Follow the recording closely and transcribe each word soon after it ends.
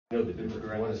No, the difference,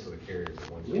 one is for the carriers and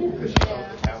one's for Yeah. the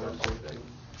Yeah. towers.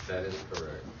 That is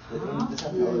correct. Just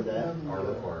have to know that. Are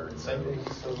required. Same thing.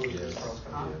 Yes. Yes.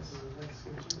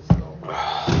 This is all.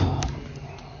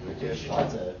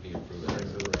 That's a. Be approved.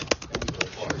 That's correct.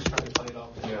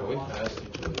 Yeah, we passed it.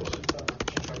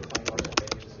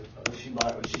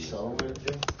 Was she selling it?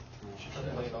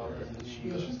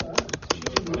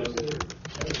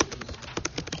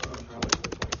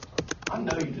 I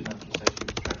know you didn't have to say she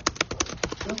was trying.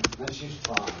 No, she's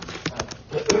fine.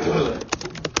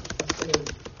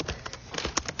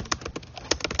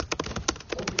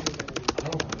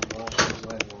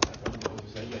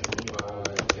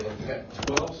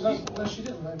 No, she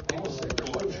didn't land. She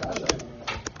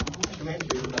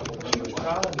was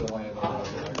trying to land on it.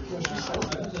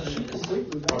 She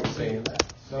completely. What I'm saying,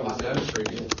 no, it's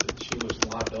demonstrating. She was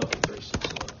locked up in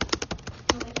 361.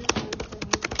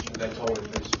 And they told her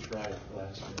 361 right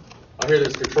last year. I hear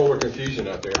there's controller confusion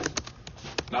out there.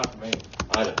 Not for me.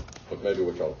 I know, but maybe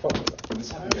what y'all are talking about.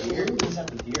 This happened here. This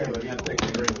happened here. But you think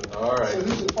agree with it. All right, So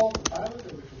who's the fault, the pilot or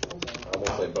the control tower? I'm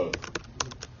gonna say both.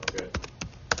 Okay.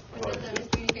 Was that the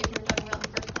miscommunication we were talking about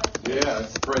in the first place? Yeah, it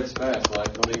spreads fast,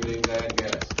 like don't even add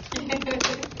gas.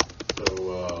 So,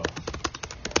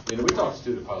 we talk to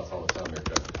student pilots all the time here at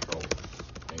Jet Control,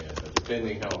 and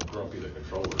depending how grumpy the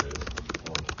controller is,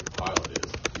 or the pilot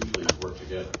is, usually you work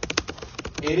together.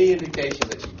 Any indication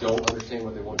that you don't understand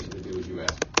what they want you to do is you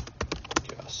ask them.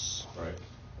 Yes. Right.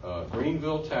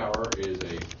 Greenville Tower is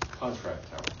a contract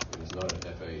tower. It is not an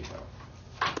FAA tower.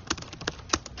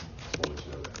 Just want to let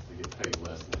you know that. They get paid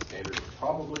less than the standard. It's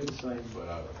probably the same, but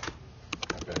I don't know.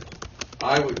 Okay.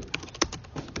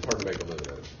 It's hard to make a living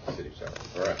out of city tower.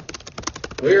 All right.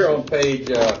 We're on page,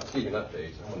 not page. I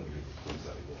want to give you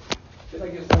that again. Did I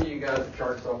give some of you guys a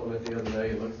chart supplement the other day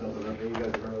and look something up? You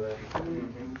guys remember that?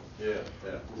 Mm-hmm. Yeah.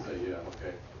 Say yeah.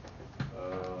 Okay.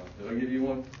 Did I give you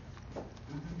one?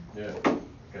 Yeah. Okay.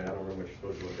 I don't remember what you're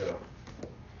supposed to look up.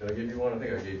 Did I give you one? I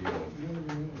think I gave you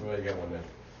one. Well, you got one then.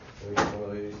 Let me get one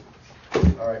of these.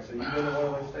 All right. So you been to one of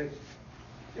those states?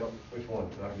 Yep. Which one?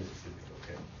 Not Mississippi.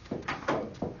 Okay.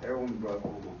 Everyone broke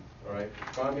home. All right.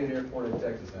 Find me an airport in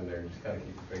Texas in there. Just kind of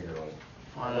keep your finger on it.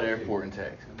 Find an airport in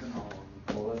Texas.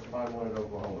 Well, let's find one in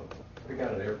Oklahoma. Pick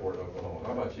out an airport in Oklahoma.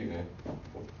 How about you, man?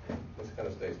 What kind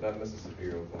of states? Not Mississippi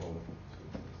or Oklahoma.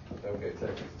 Okay,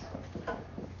 Texas.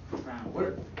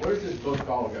 What is this book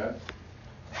called, guys?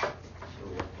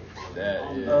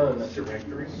 That is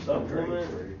Directory.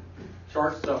 Supplement.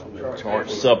 Chart supplement. chart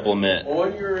supplement.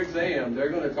 On your exam, they're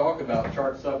going to talk about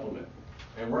chart supplement.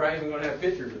 And we're even going to have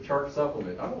pictures of chart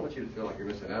supplement. I don't want you to feel like you're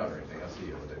missing out or anything. I see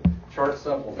you with it. Chart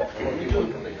supplement. I want you to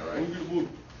look for me, all right?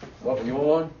 What, you want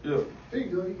one? Yeah. There you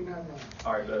go, you can have mine.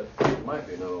 All right, good. There might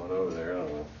be another one over there. I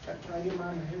don't know. Can I get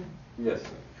mine in here? Yes.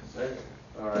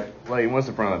 All right. Wait, what's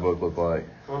the front of that book look like?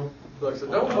 Look, so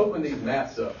don't open these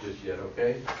maps up just yet,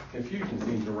 okay? Confusion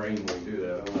seems to reign when we do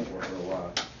that. I'm not sure why.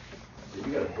 You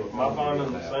got a book. Am I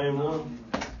finding the same one?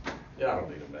 Yeah, I don't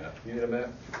need a map. You need a map?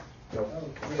 No.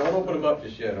 Don't open them up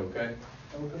just yet, okay?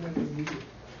 I will come in and meet you.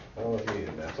 I don't know if you need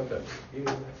a map. Sometimes you need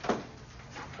a map.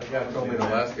 A guy told me in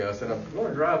Alaska, I said, I'm going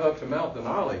to drive up to Mount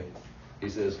Denali. He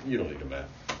says, you don't need a map.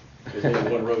 There's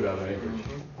only one road out of Anchorage.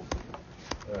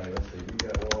 All right, let's see. You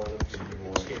got one. Let's see. You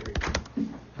got one.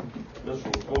 This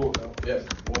one's full. Yes.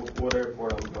 What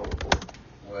airport I'm going for?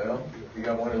 Well, you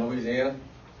got one in Louisiana?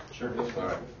 Sure. All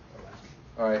right.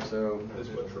 All right, so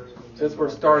since we're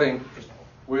starting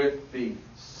with the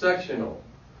sectional,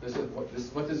 this is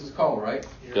what this is called, right?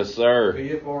 Yes, sir.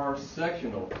 VFR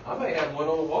sectional. I may have one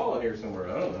on the wall in here somewhere.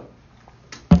 I don't know.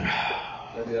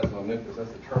 Maybe that's my Memphis.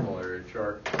 That's the terminal area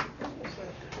chart.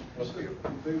 Must be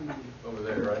over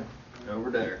there, right?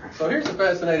 Over there. So here's the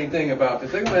fascinating thing about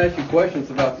this. They're going to ask you questions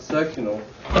about the sectional.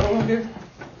 Oh, here.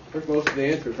 There's most of the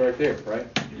answers right there, right?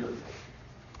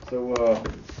 So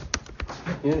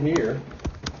in here,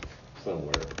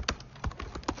 somewhere,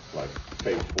 like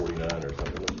page 49 or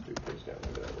something. Let's do page down.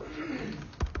 Maybe that works.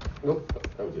 Nope,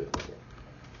 that was it. Okay.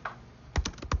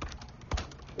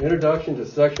 Introduction to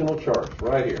sectional charts,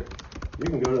 right here. You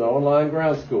can go to the online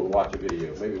ground school and watch a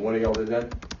video. Maybe one of y'all did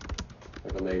that. I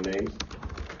can name names.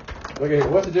 Look at here.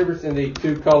 What's the difference in the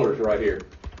two colors right here?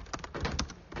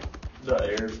 The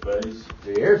airspace.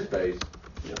 The airspace.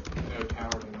 Yep. No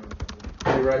power.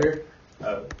 See right here?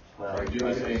 Oh. All right, you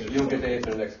don't get to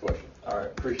answer the next question. All right.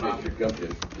 Appreciate your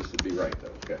gumption, just to be right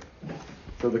though. Okay.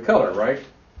 So the color, right?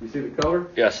 You see the color?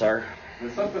 Yes, sir.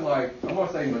 There's something like, I'm going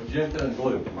to say magenta and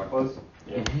blue. Am I close?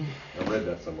 Yeah. I read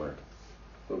that somewhere.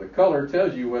 So the color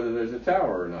tells you whether there's a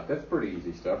tower or not. That's pretty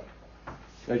easy stuff.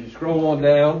 As you scroll on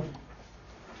down,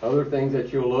 Other things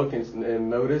that you'll look and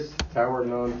notice, towered,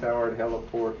 non-towered,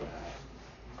 heliport,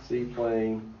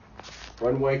 seaplane,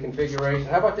 runway configuration.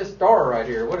 How about this star right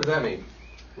here? What does that mean?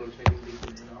 Rotating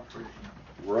beacon in operation.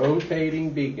 Rotating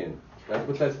beacon. That's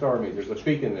what that star means. There's a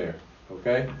beacon there,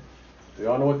 okay? We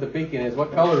all know what the beacon is.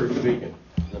 What color is the beacon?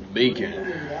 The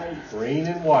beacon. Green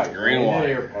and white. Green and white.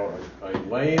 Airport. A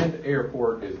land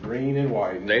airport is green and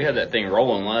white. They had that thing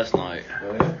rolling last night.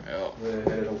 Yeah.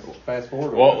 Fast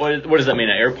forward. What does that mean?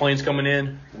 An airplane's coming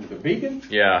in? The beacon?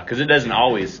 Yeah, because it doesn't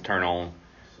always turn on.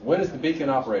 When is the beacon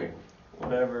operating?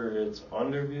 Whenever it's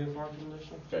under VFR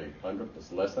condition. Okay,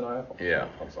 it's less than IFR. Yeah.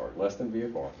 I'm sorry, less than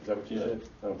VFR. Is that what you Yeah. said?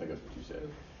 I don't think that's what you said.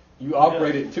 You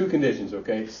operate at two conditions,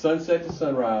 okay? Sunset to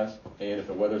sunrise, and if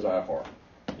the weather's IFR,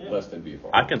 Yeah. less than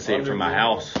VFR. I can see it from my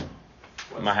house.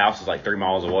 My house is like 3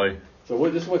 miles away. So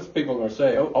this is what people are going to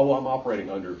say. Oh, I'm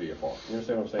operating under VFR. You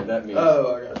understand what I'm saying? That means.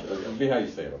 Oh, I got you. It'll be how you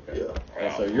say it, okay? Yeah.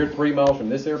 And so you're 3 miles from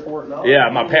this airport? Yeah,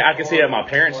 I can see it at my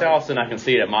parents' house, and I can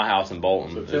see it at my house in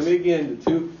Bolton. So tell me again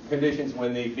the two conditions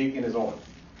when the beacon is on.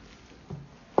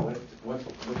 Which one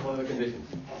of the conditions?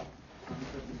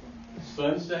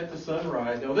 Sunset to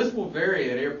sunrise. Now this will vary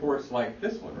at airports like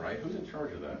this one, right? Who's in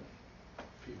charge of that?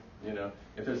 You know,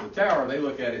 if there's a tower, they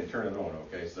look at it and turn it on.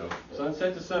 Okay, so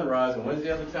sunset to sunrise, and when's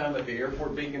the other time that the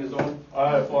airport beacon is on?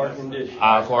 IFR condition.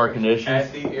 IFR At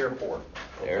conditions. the airport.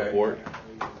 Okay. Airport.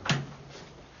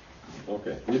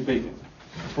 Okay, this beacon.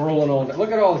 Scrolling on.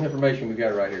 Look at all this information we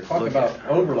got right here. Talk about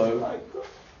overload.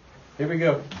 Here we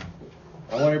go.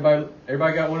 I want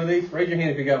everybody got one of these? Raise your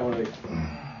hand if you got one of these.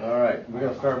 All right, we're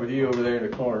going to start with you over there in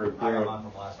the corner. I got mine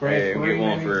from last Grant Hey, three, get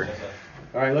one maybe? for.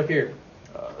 All right, look here.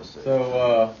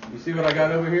 So, you see what I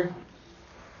got over here?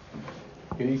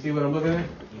 Can you see what I'm looking at?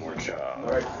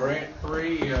 All right, Grant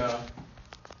 3, well,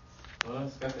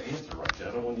 it's got the answer right there.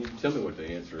 I don't want you to tell me what the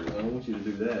answer is. I don't want you to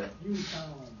do that.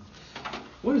 Unicom.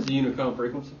 What is the Unicom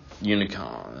frequency?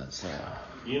 Unicom. That's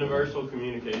Universal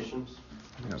communications.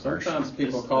 Sometimes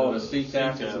people call it a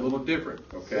CTAP. It's a little different,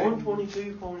 okay?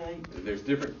 122.8. There's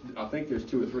different, I think there's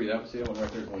 2 or 3. That was the one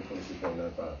right there is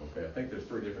 122.95, okay? I think there's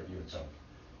 3 different Unicoms.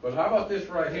 But how about this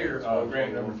right here,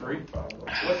 Grant number 3?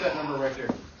 What's that number right there?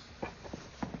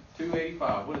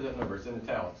 285. What is that number? It's in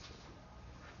italics.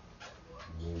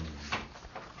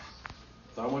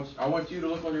 So I want you to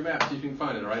look on your map, see if you can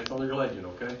find it, all right? It's on your legend,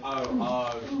 okay?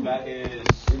 That is.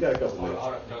 You got a couple minutes.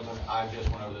 I just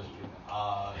went over this.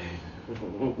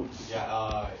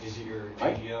 Is it your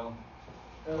AGL?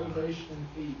 Elevation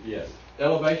feet. Yes.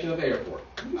 Elevation of the airport.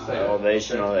 You say that.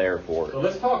 elevation Okay. of the airport. So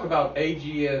let's talk about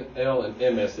AGL and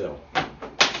MSL.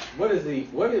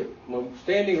 Well,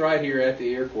 standing right here at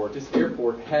the airport, this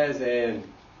airport has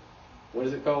what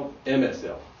is it called?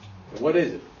 MSL. And what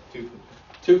is it?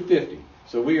 250.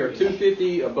 So we are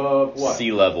 250 above what?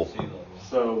 Sea level.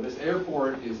 So this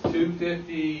airport is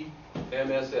 250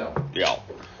 MSL. Yeah.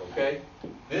 Okay?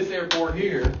 This airport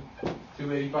here,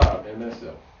 285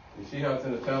 MSL. You see how it's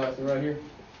in italics right here?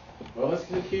 Well, let's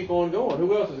just keep on going.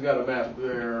 Who else has got a map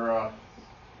there?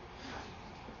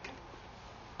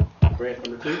 Grant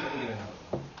number 2?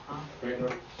 Grant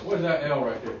number, what is that L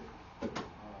right there?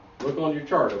 Look on your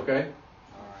chart, okay?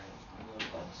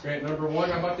 Grant number 1,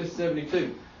 how about this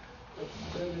 72?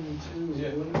 72 is Yeah.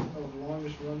 the length of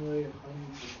longest runway of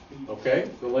hundreds of feet. Okay,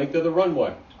 the length of the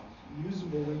runway.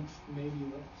 Usable length may be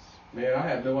less. Man, I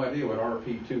have no idea what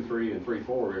RP 23 and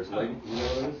 34 is. Lady, you know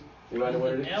what it is? Anybody know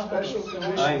what it is? Special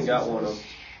conditions. I ain't got one of them.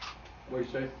 What do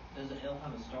you say? Does the L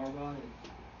have a star by it?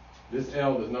 This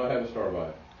L does not have a star by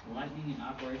it. Lightning in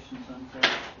operation sunset to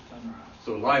sunrise.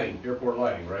 So lighting, airport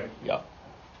lighting, right? Yeah.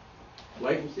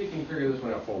 Layton, see if you can figure this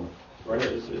one out for me. Right What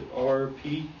here. is it?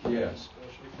 RP? Yeah.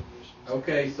 Special conditions.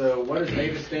 Okay, so what does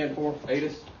ATIS stand for?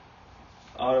 ATIS?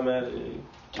 Automated.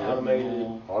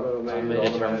 Automated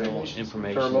terminal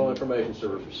information. Terminal Information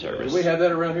Services. Service. Do we have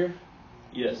that around here?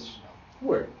 Yes.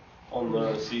 Where? On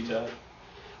the CTAP.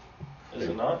 Is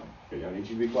it not? Okay, I need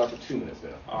you to be quiet for 2 minutes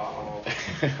now. Oh.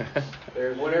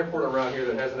 There's one airport around here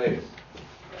that has an ATIS.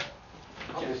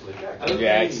 Obviously,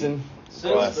 Jackson.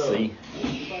 Class Since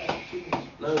C.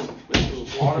 No.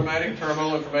 Automatic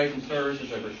Terminal Information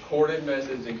Services, a recorded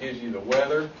message that gives you the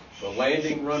weather, the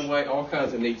landing runway, all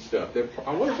kinds of neat stuff.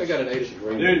 I wonder if they got an ATIS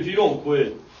agreement. Dude, if you don't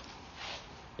quit,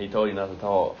 He told you not to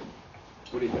talk.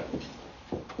 What do you got?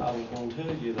 I was going to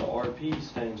tell you the RP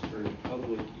stands for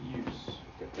public use.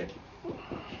 Okay, thank you.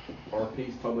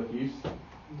 RP's public use?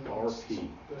 No, RP. Special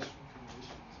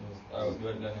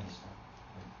conditions.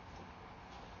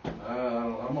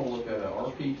 I'm gonna look at a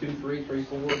RP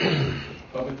 2334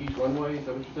 public use runway. Is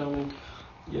that what you're telling me?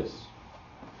 Yes.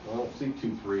 I don't see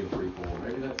 23 and 34.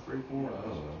 Maybe that's 34.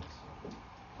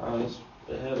 I don't know. It's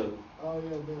ahead of Oh,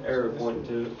 yeah, it is. Arrow That's pointing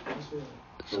right. to it. That's right.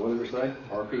 So what does it say?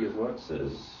 RP is what?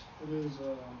 Says It is,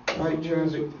 Right it is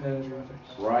traffic with the pattern.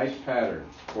 Right pattern.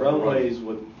 runways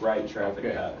with right traffic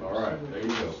Okay, patterns. all right, there you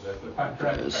go. That's the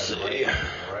traffic Let's pattern, see. right?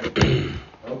 All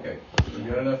right. Okay, we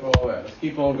got enough of all that. Let's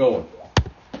keep on going.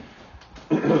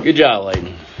 Good job,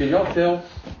 Layton. Can y'all tell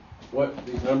what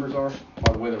these numbers are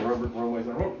by the way the runways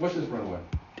are? What's this runway?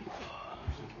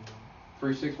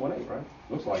 3618, right?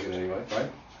 Looks like it anyway, right?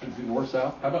 North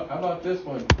south. How about this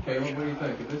one, Caleb? What do you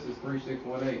think? If this is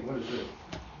 3618, what is this?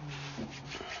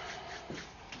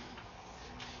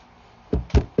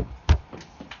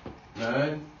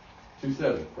 Nine,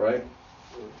 27, right?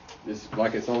 It's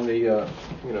like it's on the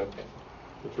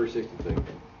the 360 thing.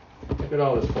 Look at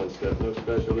all this fun stuff. No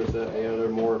special, this, that, and the other.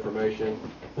 More information.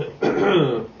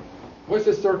 What's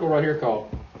this circle right here called?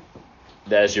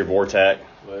 That's your Vortac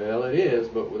Well, it is,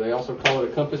 but they also call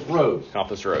it a compass rose.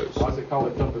 compass rose. Why is it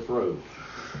called a compass rose?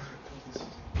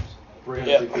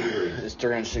 360 degrees. It's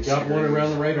 360 Got one degrees.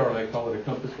 around the radar, they call it a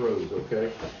compass rose,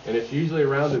 okay? And it's usually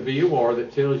around the VOR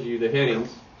that tells you the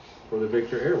headings for the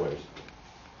Victor Airways.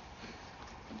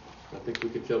 I think we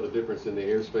could tell the difference in the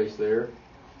airspace there.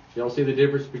 Y'all see the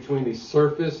difference between the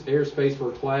surface airspace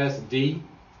for Class D?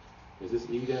 Is this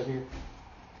E down here?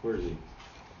 Where is E?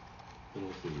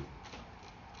 Let's see.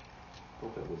 I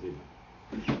thought that was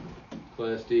E.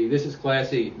 Class D. This is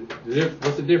Class E.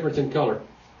 What's the difference in color?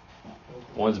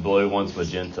 One's blue, one's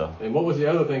magenta. And what was the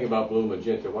other thing about blue and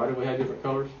magenta? Why do we have different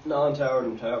colors? Non-towered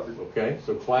and towered. Okay,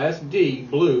 so Class D,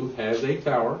 blue, has a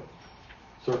tower,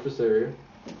 surface area.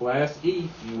 Class E,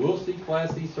 you will see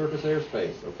Class E surface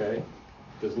airspace, okay?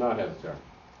 Does not have a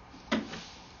tower.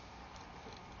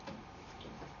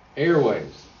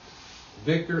 Airways.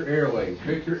 Victor Airways.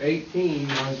 Victor 18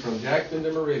 runs from Jackson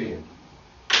to Meridian.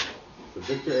 The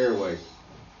Victor Airways.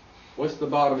 What's the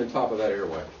bottom and top of that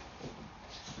airway?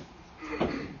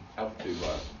 Altitude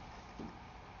wise.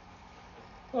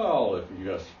 I'll let you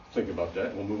guys think about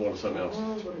that. We'll move on to something else.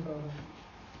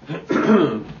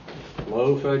 25.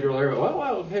 Low Federal Airways.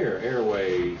 Well, here,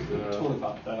 Airways.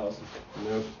 25,000.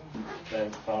 Nope.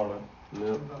 That's far.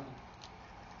 Nope.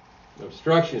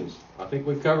 Obstructions. I think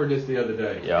we covered this the other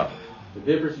day. Yeah. The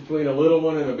difference between a little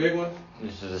one and a big one.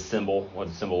 This is a symbol, what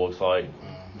the symbol looks like.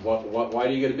 Why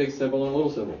do you get a big symbol and a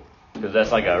little symbol? Because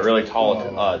that's like a really tall,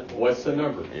 What's the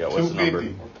number? yeah, what's the number?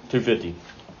 250.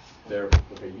 There.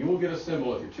 Okay, you will get a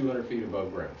symbol if you're 200 feet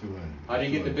above ground. 200. How do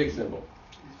you get the big symbol?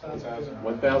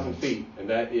 1,000 feet, and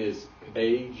that is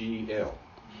AGL.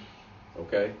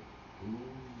 Okay?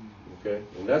 Okay?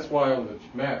 And that's why on the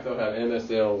map they'll have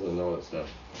MSLs and all that stuff.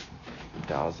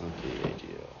 1,000 feet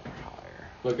AGL or higher.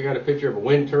 Look, I got a picture of a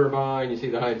wind turbine. You see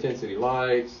the high intensity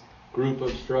lights, group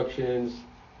obstructions.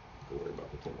 Don't worry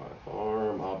about the turbine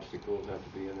farm. Obstacles have to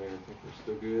be in there. I think they're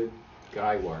still good.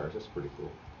 Guy wires. That's pretty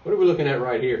cool. What are we looking at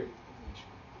right here?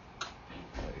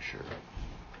 Sure.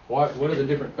 What are the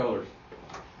different colors?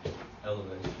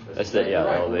 Elevation. That's the, yeah,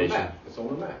 Right, on the elevation. map. It's on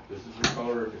the map. This is your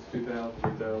color. If it's 2,000,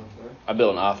 3,000. Right? I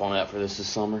built an iPhone app for this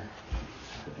summer.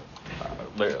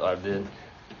 I did.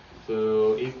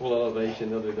 So equal elevation,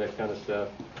 they'll do that kind of stuff.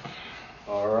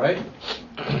 All right.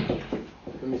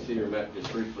 Let me see your map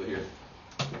just briefly here.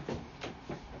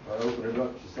 I open it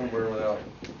up to somewhere without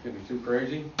getting too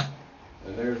crazy.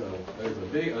 And there's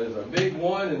a big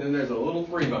one, and then there's a little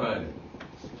 3 behind it.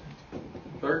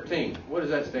 13. What does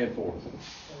that stand for?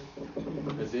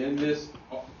 It's in this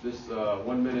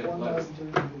 1 minute.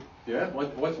 1,300. Yeah. What's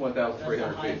That's the 1,300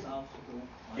 feet? highest obstacle.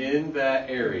 In that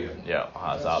area. Yeah,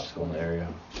 highest obstacle in the area.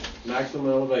 Maximum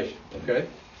elevation, okay?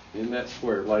 In that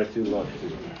square, latitude,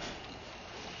 longitude.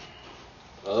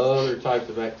 Other types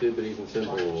of activities and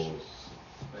symbols.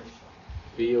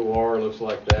 VOR looks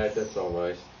like that. That's all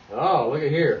nice. Oh, look at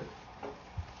here.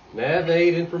 Nav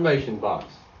 8 information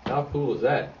box. How cool is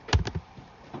that?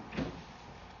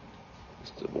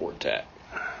 It's the Vortac.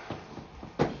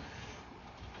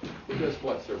 Who does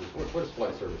flight service? What does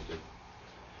flight service do?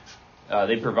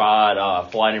 They provide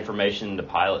flight information to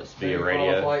pilots via Maybe call a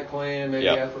radio. flight plan, maybe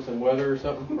Yep. ask for some weather or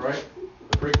something, right?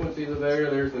 The frequencies are there.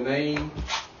 There's the name.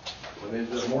 And then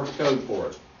there's Morse code for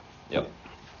it. Yep.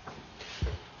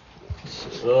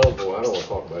 Oh boy, I don't want to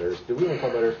talk about airspace. Do we want to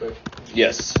talk about airspace?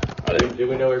 Yes, I do. Do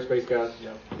we know airspace, guys?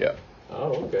 Yeah.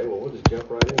 Oh, okay. Well, we'll just jump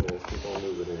right in and keep on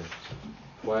moving here.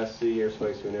 Class C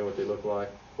airspace, we know what they look like.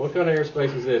 What kind of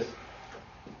airspace is this?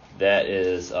 That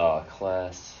is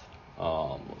class.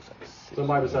 Looks like C.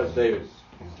 Somebody besides David.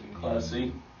 Class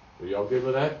C. Are y'all good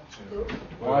with that?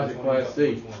 Why is it Class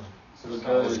C?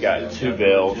 It's got 2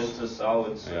 bells. Magenta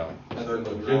solids. Yeah. That's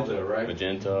magenta, right?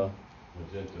 Magenta.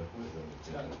 Magenta. What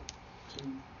is that?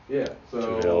 Yeah, Two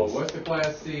so hills. what's the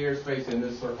Class C airspace in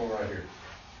this circle right here?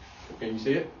 Can you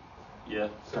see it? Yeah.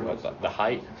 Talking about the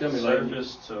height. Tell me, lady.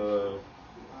 Surface to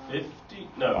 50,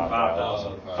 no,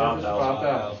 5,000. 5,000. Surface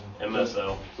 5,000.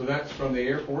 MSL. So that's from the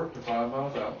airport to 5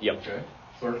 miles out? Yep. Okay.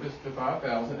 Surface to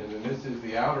 5,000, and then this is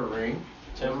the outer ring.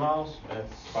 10 miles?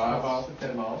 That's 5 miles to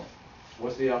 10 miles.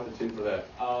 What's the altitude for that?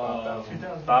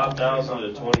 5,000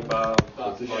 to 25.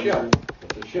 It's a shell.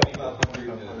 It's a shell.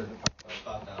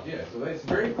 Yeah, so that's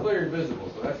very clear and visible.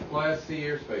 So that's Class C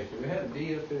airspace. Do we have a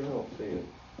D up there? I don't see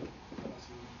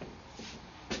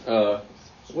it.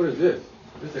 What is this?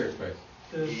 This airspace?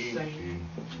 The same.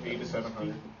 8 to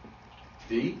 700.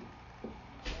 D?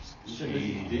 You said this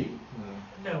is D?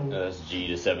 No. That's G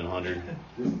to 700.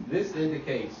 This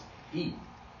indicates E,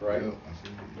 right?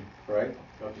 Right?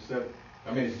 Up to seven.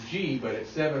 I mean, it's G, but it's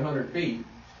 700 feet.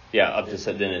 Yeah, up to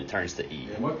then it turns to E.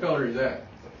 And what color is that?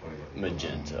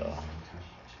 Magenta.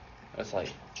 That's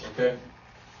like Okay.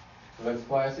 So that's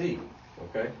Class E.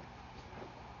 Okay.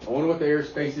 I wonder what the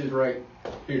airspace is right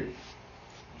here.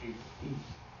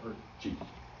 Or G.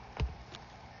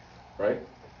 Right? Is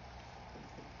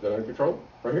that under control?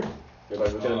 Right here?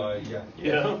 Everybody look at it?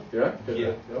 Yeah. Yeah?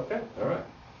 Yeah. Okay. All right.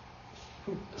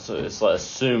 so. It's like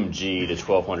assume G to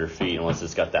 1,200 feet. Unless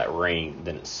it's got that ring,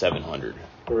 then it's 700.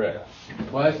 Correct.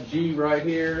 Class G right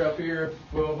here, up here,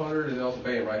 1,200, and also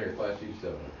bam right here, Class G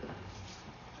 700.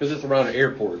 Because it's around an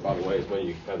airport, by the way, is when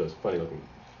you have those funny looking.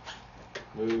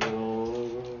 Moving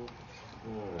on.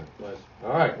 All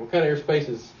right, what kind of airspace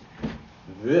is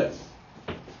this?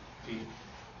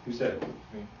 Who said it?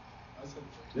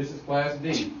 This is Class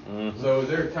D. Mhm. So is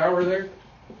there a tower there?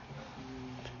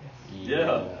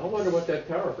 Yeah. I wonder what that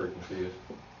tower frequency is.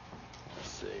 Let's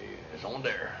see. It's on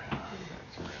there.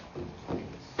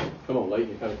 Come on, Leighton,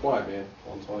 you're kind of quiet, man.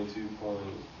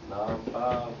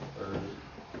 122.95 or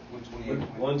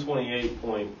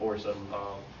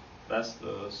 128.475. That's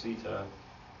the CTAF.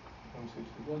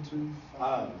 1, 2,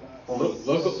 Uh,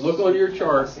 5. Look on your I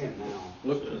chart. see it now.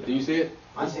 Look, do you see it?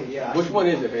 I see it, yeah. Which one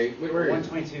is it, hey? Where is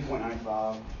it?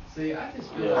 122.95. See, I just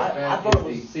feel Yeah. like I that thought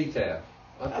is it the CTAF.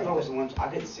 I thought it was the one, I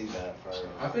didn't see that for.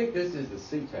 I think this is the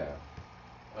CTAF.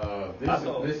 I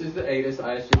thought- This is the ATIS.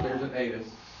 I asked you if there's an ATIS.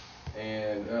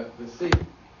 And the C.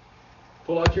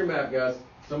 Pull out your map, guys.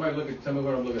 Somebody tell me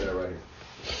what I'm looking at right here.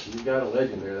 You've got a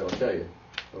legend there that'll tell you.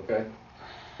 Okay?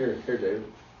 Here, David.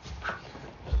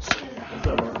 What's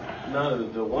up, Mark? No,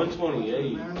 the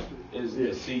 128 is the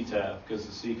Yes. CTAF because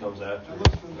the C comes after. That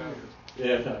looks familiar.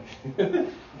 Yeah.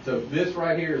 So this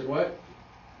right here is what?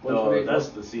 No, 128? that's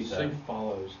the CTAF.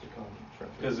 follows the common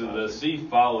traffic. Because the C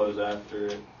follows after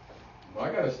it. Well,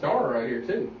 I got a star right here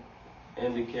too.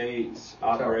 Indicates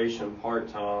operation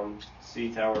part-time, C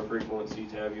tower frequency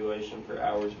tabulation for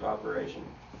hours of operation.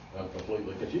 I'm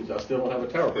completely confused. I still don't have a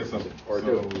tower Okay, so, frequency. Or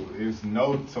do it. it's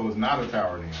not a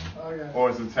tower then, Okay. or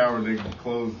it's a tower that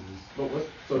closes. So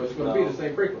it's going to be the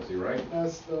same frequency, right?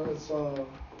 It's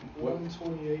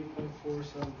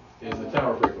 128.47. Is the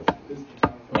tower frequency. Is the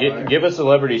tower. Alright. Give a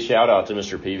celebrity shout out to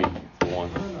Mr. Peavy for one.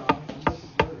 No, I'm just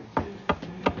observing.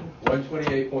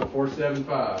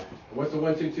 128.475. What's the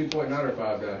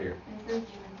 122.95 down here? This is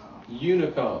Unicom.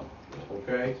 Unicom.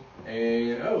 Okay.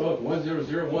 And look,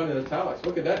 1001 in italics.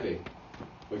 What could that be?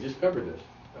 We just covered this.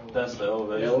 That's the The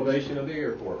elevation. elevation of the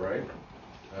airport, right?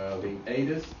 The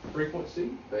ATIS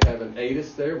frequency. They have an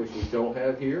ATIS there, which we don't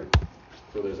have here.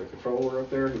 So there's a controller up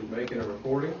there who's making a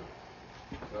recording.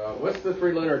 What's the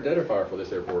three-letter identifier for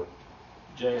this airport?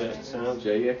 JXM.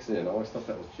 JXN. I always thought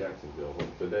that was Jacksonville,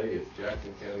 but today it's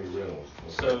Jackson County Reynolds.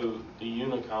 So the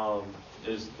Unicom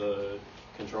is the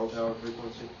control tower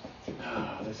frequency.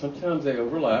 Sometimes they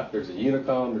overlap. There's a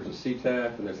Unicom, there's a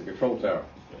CTAF, and there's a control tower.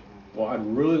 Well, I'd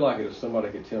really like it if somebody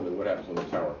could tell me what happens when the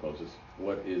tower closes.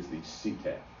 What is the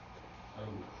CTAF?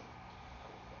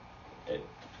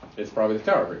 It's probably the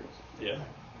tower frequency. Yeah.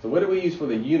 So what do we use for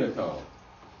the Unicom?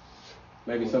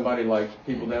 Maybe somebody like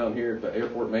people down here at the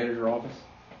airport manager office?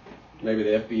 Maybe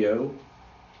the FBO?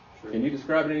 Sure. Can you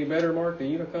describe it any better, Mark? The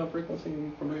Unicom frequency? Are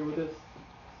you familiar with this?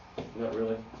 Not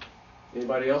really.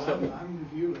 Anybody else have? I'm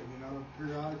reviewing,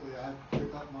 periodically I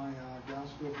pick up my ground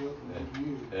school book and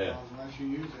review. Yeah. Unless you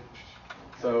use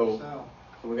it. So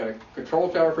we got a control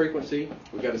tower frequency.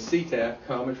 We got a CTAF,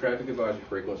 Common Traffic Advisory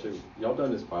Frequency. Y'all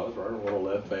done this, pilots, right? On a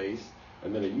left base.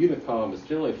 And then a Unicom is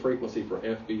generally a frequency for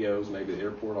FBOs, maybe the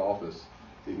airport office.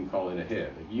 You can call in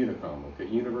ahead. A Unicom, okay?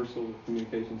 Universal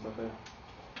Communications, like that.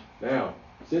 Now,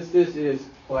 since this is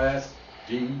Class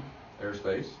G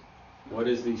airspace, what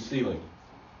is the ceiling?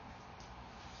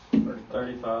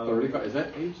 35. 35. Is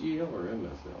that AGL or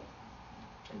MSL?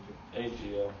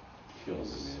 AGL. Killing me,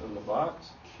 It's man. in the box.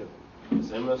 Killing me. It's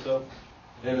MSL.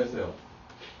 MSL.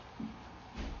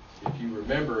 If you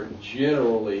remember,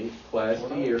 generally, Class D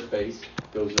airspace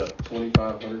goes up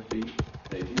 2,500 feet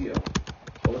AGL.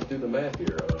 Well, let's do the math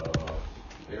here.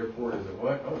 The airport is at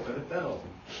what? Oh, it's at 1,000.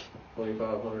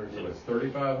 2,500, so it's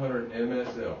 3,500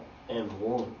 MSL. And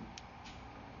one.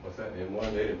 What's that?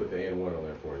 N1? They didn't put the N1 on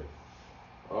there for you.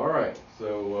 All right,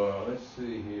 so let's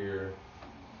see here.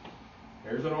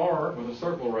 There's an R with a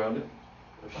circle around it.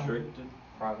 Restricted.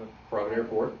 Private. Private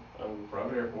airport.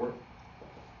 Private airport.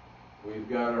 We've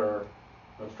got our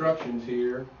obstructions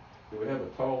here. Do we have a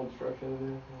tall obstruction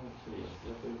in there? Let's see.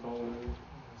 Nothing tall in there.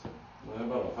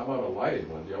 Well, how about a lighted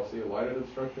one? Do y'all see a lighted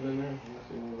obstruction in there? I don't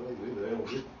see one of those either. They don't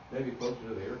get maybe closer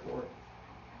to the airport.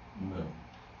 No.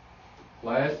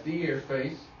 Class D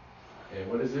airspace. And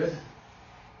what is this?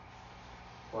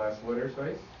 Class what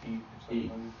airspace? E.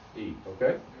 E.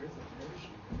 Okay.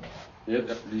 Yep.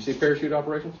 Do you see parachute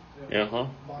operations? Yeah, huh?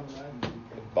 Bottom right.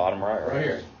 Bottom right, Right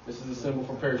here. This is a symbol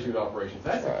for parachute operations.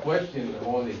 That's a Right. question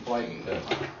on the flight.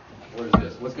 What is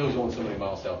this? What goes on so many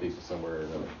miles southeast of somewhere or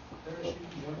another?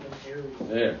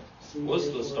 There. What's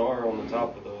the star on the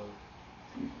top of the?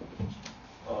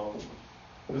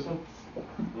 This one?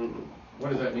 Mm-mm. What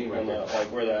does that mean right On the, there?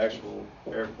 like where the actual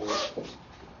airport.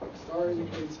 Star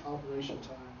indicates operation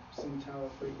time. See tower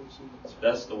frequency.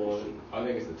 That's the one. I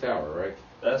think it's the tower, right?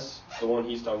 That's the one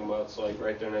he's talking about. It's like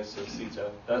right there next to the CTAP.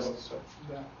 That's the star.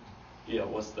 That. Yeah.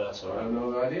 What's that So I star? have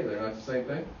no idea. They're not the same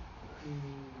thing.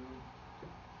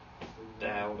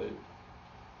 Doubt it.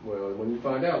 Well, when you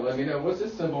find out, let me know. What's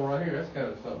this symbol right here? That's kind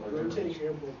of something right there. Rotating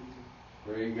airport beacon.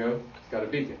 There you go. It's got a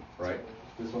beacon, right?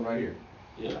 This one right here.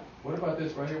 Yeah. What about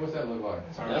this right here? What's that look like?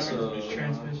 That's a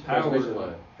Transmission. Transmission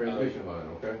line. Transmission line,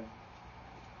 okay.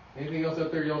 Anything else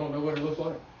up there y'all don't know what it looks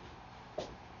like?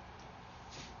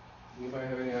 Anybody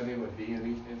have any idea what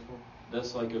DME stands for?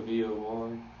 That's like a VOR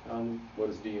kind What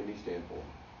does DME stand for?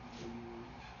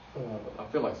 I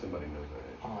feel like somebody knows that.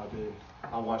 Oh, I did.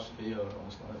 I watched the video and I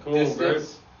was like, of. Come on, Greg.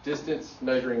 Distance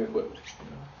measuring equipment.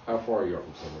 How far you are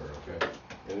from somewhere, okay?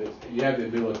 And you have the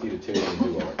ability to tune and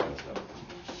do all that kind of stuff.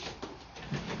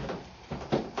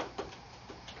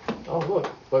 Oh, look,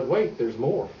 but wait, there's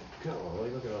more. Golly,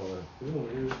 look at all that.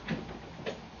 Ooh,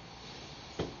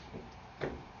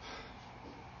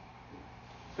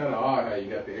 it's kind of odd how you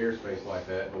got the airspace like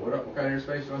that, but what kind of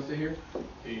airspace do I see here?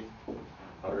 D.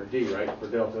 Or D, right, for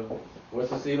Delta.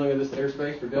 What's the ceiling of this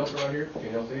airspace for Delta right here?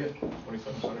 Can y'all see it?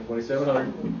 2700.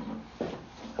 2,700.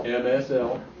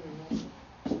 MSL.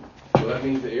 So that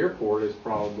means the airport is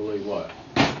probably what?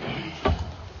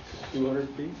 200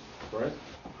 feet, right?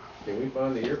 Can we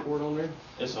find the airport on there?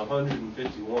 It's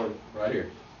 151. Right here.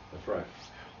 That's right.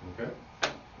 Okay.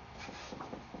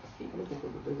 Keep looking for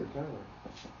the bigger tower.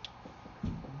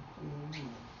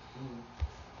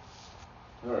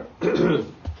 All right.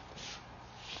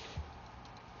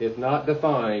 If not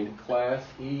defined, Class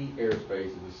E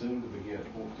airspace is assumed to begin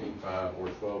at 14.5 or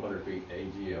 1,200 feet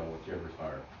AGL, whichever is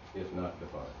higher, if not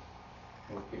defined.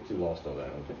 Don't get too lost on that. I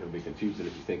don't think it'll be confusing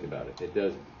if you think about it. It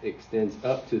does extends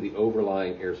up to the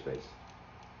overlying airspace,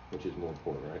 which is more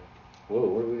important, right? Whoa,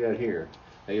 what do we got here?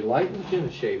 A light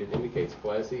magenta shaded indicates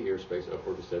Class E airspace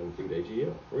upward to 7 feet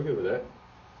AGL. We're good with that.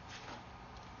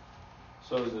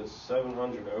 So is it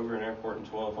 700 over an airport and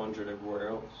 1200 everywhere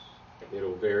else?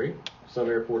 It'll vary. Some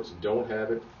airports don't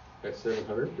have it at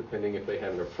 700, depending if they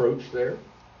have an approach there.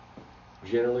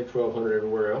 Generally 1,200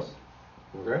 everywhere else.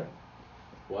 Okay?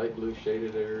 Light blue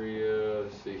shaded area.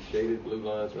 Let's see, shaded blue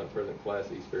lines not present. Class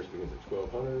E airspace begins at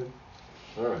 1,200.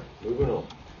 All right, moving on.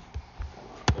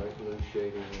 Light blue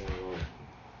shading.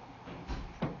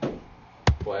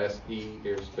 Class E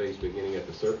airspace beginning at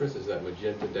the surface is that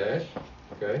magenta dash.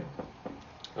 Okay.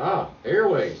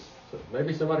 Airways. So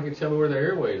maybe somebody can tell me where the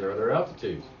airways are, their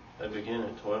altitudes. They begin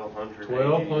at 1200.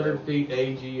 1,200 feet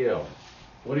AGL.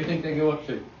 What do you think they go up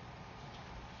to? 10,000.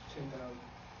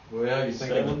 Well, you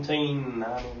think they,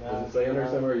 1799. does it say in there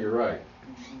somewhere? You're right.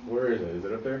 Where is it? Is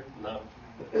it up there? No.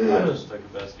 I just took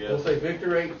the best We'll guess. say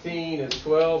Victor 18 is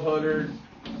 1,200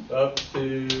 up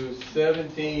to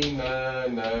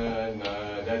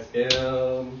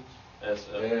 17,999. That's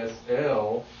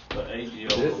MSL. But AGL.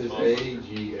 This is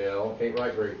AGL. Can't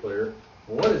write very clear.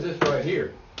 Well, what is this right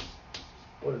here?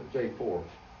 What is J4?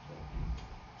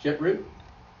 Jet route?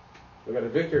 We got a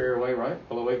Victor Airway, right?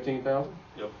 Below 18,000?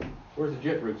 Yep. Where's the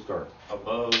jet route start?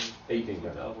 Above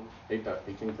 18,000.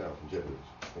 18,000 jet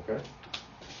routes. Okay?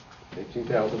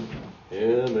 18,000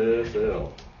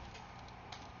 MSL.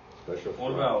 Special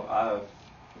What flight. about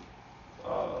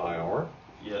IR?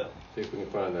 Yeah. See if we can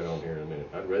find that on here in a minute.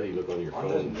 I'd rather you look on your Aren't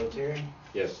those phone. military?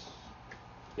 Yes.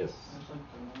 Yes. That's like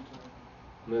the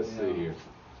military. Let's see here.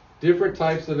 Different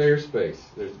types of airspace.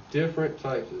 There's different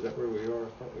types. Is that where we are? I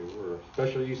thought we were.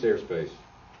 Special use airspace.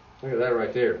 Look at that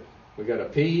right there. We got a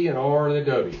P, an R, and a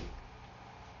W.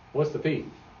 What's the P?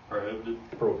 Prohibited.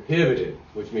 Prohibited,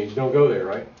 which means you don't go there,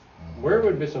 right? Where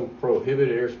would be some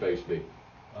prohibited airspace be?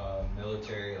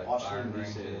 Military, like Washington, firing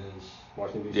D.C. ranges.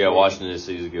 Washington, D.C. Yeah, Washington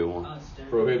D.C. is a good one.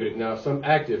 Prohibited. Now, some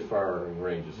active firing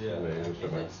ranges. Yeah. maybe, Is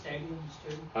something. it stadiums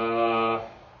too?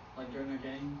 Like during a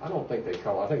game? I don't think they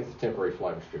call it. I think it's a temporary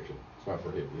flight restriction. It's not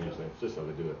prohibited. You know what I'm saying? It's just how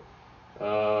they do it.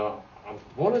 I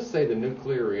want to say the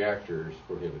nuclear reactor is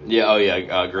prohibited. Yeah, oh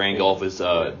yeah, Grand Gulf is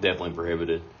definitely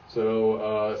prohibited.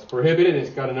 So it's prohibited, and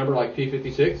it's got a number like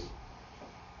P56.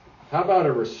 How about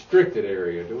a restricted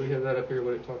area? Do we have that up here,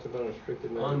 what it talks about, a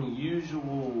restricted area?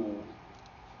 Unusual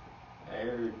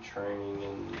air training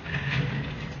and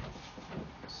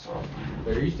something.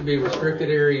 There used to be a restricted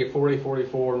area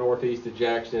 4044 northeast of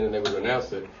Jackson, and they would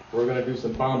announce it. We're going to do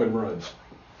some bombing runs.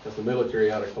 That's the military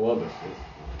out of Columbus.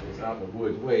 It's out in the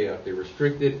woods, way out there.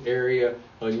 Restricted area,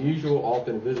 unusual,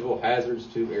 often visible hazards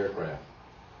to aircraft.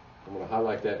 I'm going to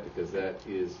highlight that because that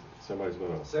is, somebody's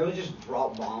going to, So they just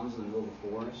drop bombs in the middle of the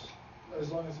forest? As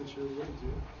long as it's your way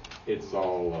to. it's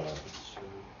all,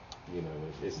 you know,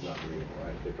 it's not real,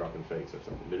 right? They're dropping fakes or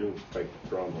something. They're doing fake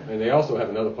drama. And they also have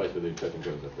another place where they're touching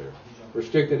guns up there.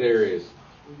 Restricted areas.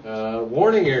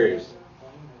 Warning areas.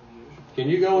 Can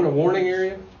you go in a warning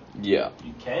area? Yeah.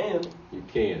 You can. You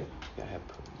can. I have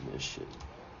permission.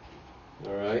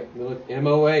 All right.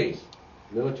 MOAs.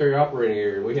 Military operating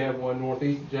area. We have one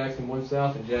northeast of Jackson, one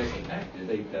south of Jackson. Active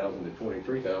 8,000 to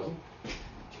 23,000.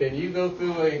 Can you go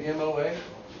through a MOA?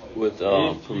 With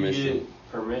If permission. you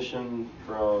get permission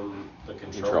from the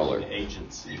Controller. controlling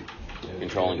agency.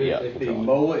 Controlling, If the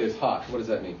MOA is hot, what does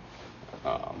that mean?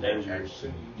 Dangerous.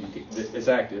 It's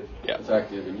active. Yeah. It's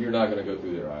active, and you're not going to go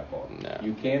through their IFR. No.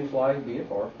 You can fly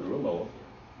VFR through a MOA.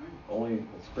 Only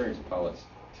experienced pilots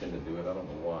tend to do it. I don't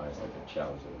know why. It's like a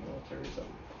challenge in the military or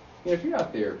something. You know, if you're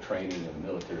out there training in a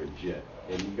military jet,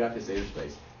 and you've got this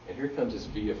airspace, and here comes this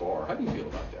VFR, how do you feel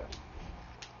about that?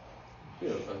 You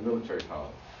know, a military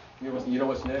pilot. You know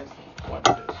what's next? Watch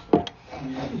this.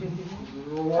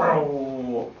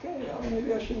 Okay,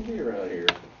 maybe I shouldn't be around here.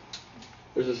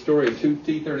 There's a story of two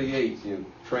T-38s, you know,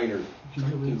 trainers,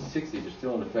 1960s, are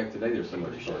still in effect today. There's so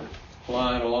much fun.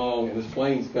 Flying along, and this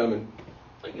plane's coming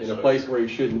in a place where you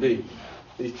shouldn't be.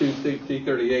 These two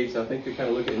T-38s, I think they're kind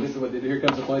of looking, and this is what they do. Here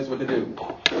comes the place, what they do.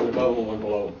 One above them, one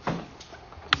below them.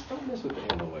 Just don't mess with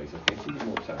the MOAs, okay? Give it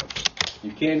more time.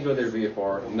 You can go there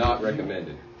VFR, not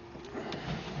recommended.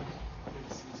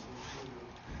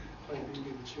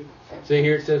 See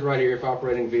here, it says right here, if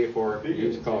operating VFR,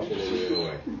 use caution in the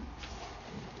MOA.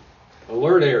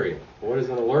 Alert area. What is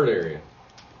an alert area?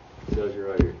 It tells you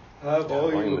right here. High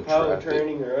volume of pilot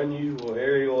training or unusual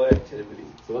aerial activity.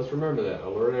 So let's remember that.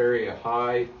 Alert area,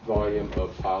 high volume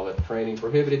of pilot training.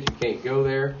 Prohibited, you can't go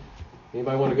there.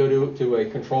 Anybody want to go to a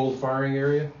controlled firing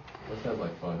area? That sounds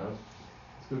like fun, huh?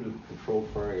 Let's go to the controlled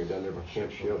firing area down there by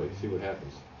Camp Shelby, see what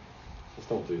happens. Let's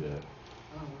don't do that.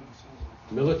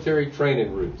 Military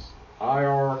training routes.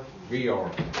 IR, VR.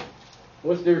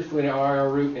 What's the difference between an IR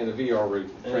route and a VR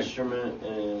route? Instrument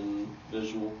and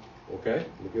visual. Okay,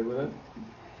 you good with that?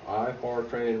 IFR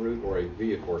training route or a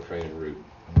VFR training route.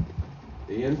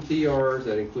 The MTRs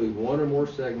that include one or more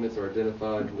segments are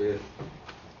identified with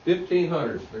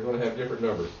 1500s. They're going to have different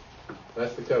numbers.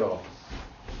 That's the cutoff.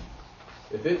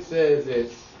 If it says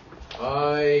it's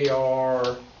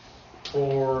IR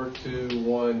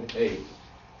 4218,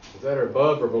 is that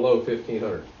above or below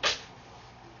 1500? It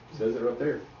says it right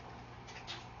there.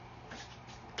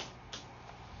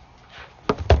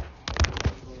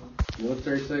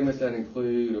 Military segments that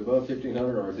include above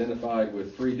 1500 are identified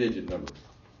with 3-digit numbers.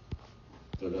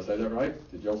 So did I say that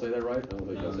right? Did y'all say that right? I don't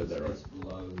think y'all said that right.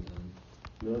 Below then.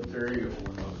 Military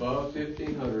above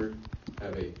 1500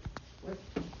 have a, what?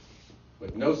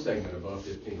 With no segment above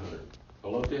 1500.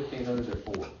 Below 1500 are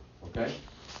 4, okay?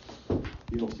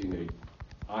 You don't see many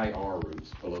IR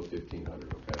routes below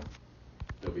 1500, okay?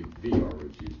 There'll be VR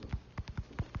routes usually.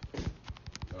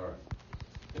 All right.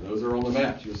 And those are on the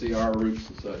maps. You'll see our routes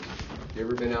and such. You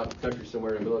ever been out in the country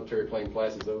somewhere and a military plane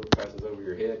passes over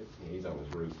your head? Yeah, he's on his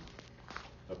route.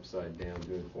 Upside down,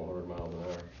 doing 400 miles an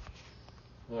hour.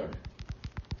 All right.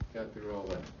 Got through all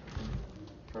that.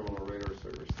 Terminal radar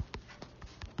service.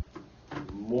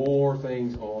 More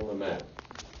things on the map.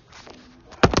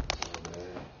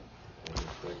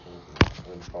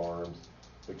 Farms.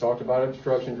 We talked about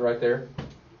obstructions right there.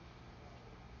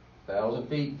 1,000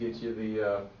 feet gets you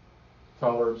the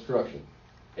taller obstruction.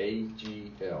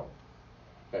 AGL.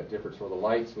 That difference for the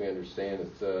lights, we understand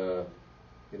it's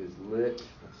It is lit.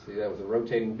 Let's see, that was a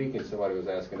rotating beacon somebody was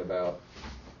asking about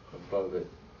above it.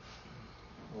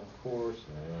 Of course,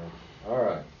 yeah. All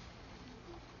right.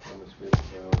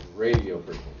 Radio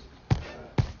frequency.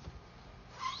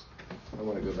 I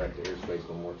want to go back to airspace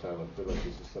one more time. I feel like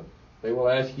this is something. They will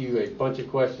ask you a bunch of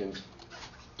questions.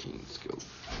 King scope.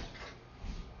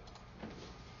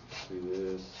 See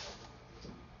this.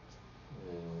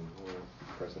 And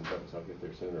pressing buttons, I'll get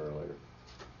there sooner or later.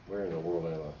 Where in the world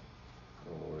am I? I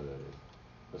don't know where that is.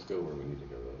 Let's go where we need to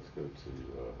go. Let's go to,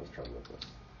 let's try Memphis.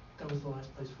 That was the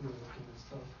last place we were looking at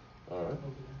stuff. All right. Over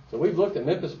there. So we've looked at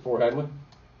Memphis before, haven't we?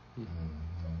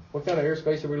 What kind of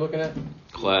airspace are we looking at?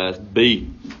 Class B.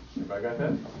 Everybody got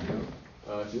that?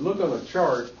 If you look on the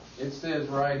chart, it says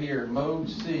right here, mode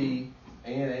C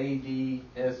and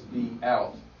ADSB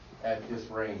out at this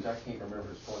range. I can't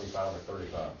remember if it's 25 or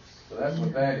 35. So that's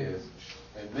what that is.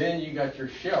 And then you got your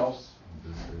shelves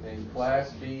in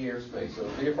Class B airspace. So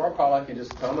if our pilot can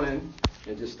just come in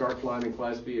and just start flying in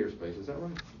Class B airspace. Is that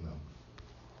right? No.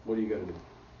 What do you got to do?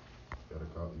 You gotta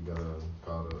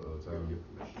call the town.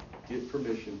 Get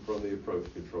permission from the approach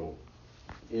control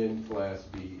in Class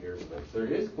B airspace. There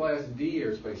is Class D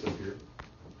airspace up here.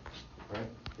 Right?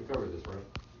 We covered this, right?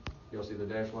 Y'all see the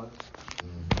dash line?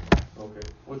 Mm-hmm. Okay.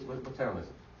 What town is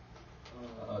it?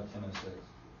 1006.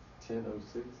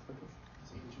 1006.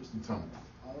 You tell me.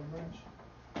 Olive Branch?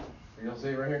 You don't see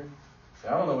it right here? I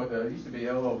don't know what it used to be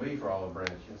LOB for Olive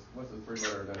Branch. What's the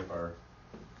three-letter identifier?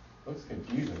 Looks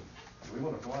confusing. Do we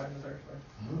want to fly in this airspace?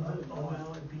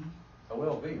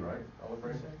 OLB, right? Olive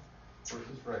Branch? Of course,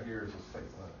 this right here is a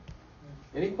state line.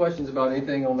 Any questions about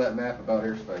anything on that map about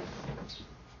airspace?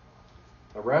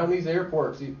 Around these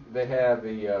airports, they have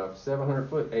the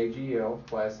 700-foot AGL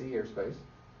Class C airspace.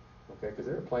 Okay, because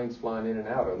there are planes flying in and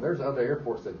out of them. There's other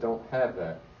airports that don't have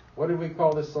that. What did we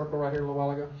call this circle right here a little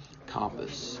while ago?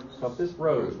 Compass. Compass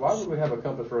Rose. Why would we have a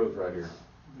Compass Rose right here?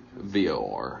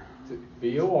 VOR.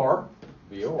 VOR,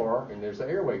 and there's an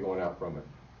airway going out from it.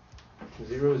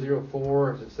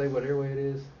 004, does it say what airway it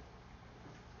is?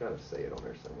 Gotta say it on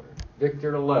there somewhere.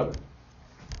 Victor 11.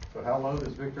 So how low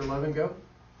does Victor 11 go?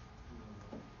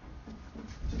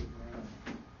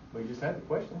 We just had the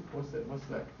question. What's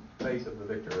that base of the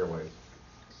Victor Airways?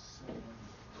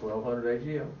 1200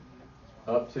 AGL.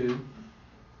 Up to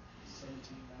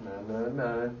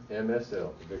 999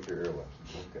 MSL, the Victor Airways.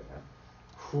 Okay.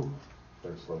 Whew.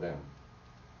 Better slow down.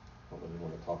 I don't really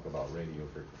want to talk about radio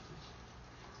frequencies.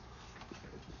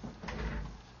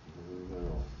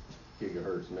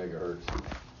 Gigahertz, megahertz.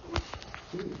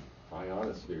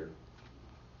 Ionosphere.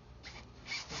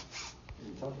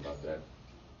 We can talk about that.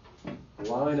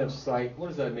 Line of sight. What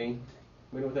does that mean?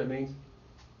 We know what that means?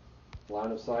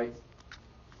 Line of sight.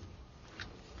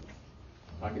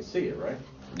 I can see it, right?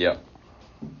 Yep.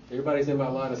 Everybody's in my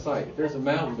line of sight. If there's a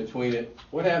mountain between it,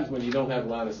 what happens when you don't have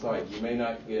line of sight? You may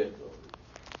not get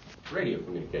radio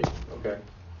communication, okay?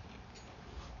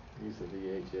 Use of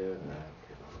VHF,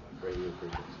 radio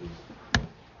frequencies.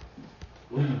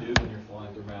 What do you do when you're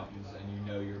flying through mountains and you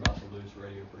know you're about to lose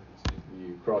radio frequency?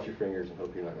 You cross your fingers and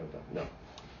hope you're not going to die. No.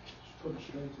 Put it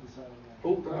straight to the side of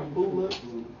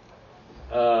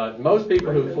that. Most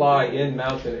people who fly in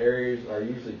mountain areas are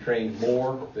usually trained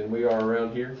more than we are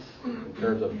around here in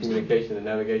terms of communication and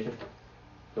navigation.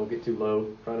 Don't get too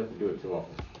low. Try not to do it too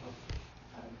often.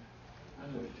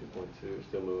 2.2,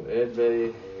 still moving.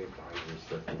 Edbay,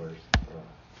 circulars.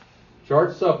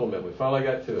 Chart supplement. We finally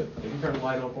got to it. Can you turn the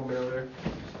light on for me over there?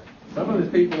 Some of the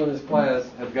people in this class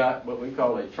have got what we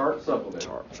call a chart supplement.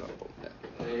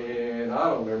 And I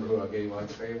don't remember who I gave one. I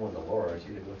gave one to Laura. She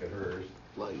didn't look at hers.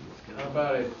 How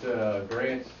about at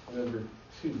Grant number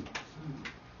 2?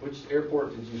 Which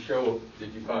airport did you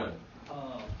find?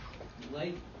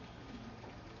 Lake.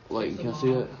 Lake, can I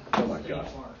see it? Oh my gosh.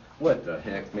 What the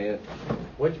heck, man?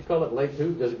 What'd you call it? Lake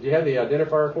who? Do you have the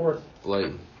identifier for it?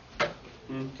 Lake.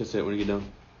 Can I see it when you get done?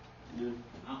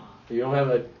 You don't have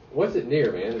a, what's it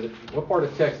near, man? What part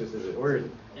of Texas is it? Where is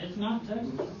it? It's not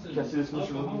Texas. It's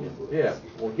Oklahoma. Yeah.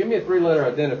 Well, give me a 3-letter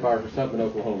identifier for something in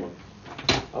Oklahoma.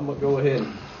 I'm going to go ahead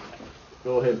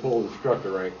and pull the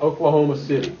instructor rank. Oklahoma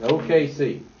City.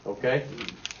 OKC. Okay?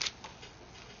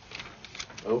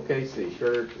 OKC.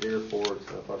 Church, airports.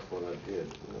 That's what I did.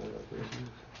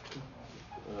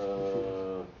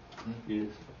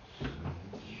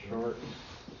 Chart.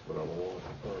 That's what I want.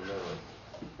 Oh, no. I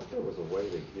thought there was a way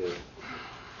to get.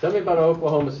 Tell me about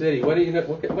Oklahoma City. What do you know?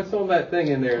 What's on that thing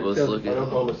in there? Let's that look tells at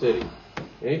Oklahoma City.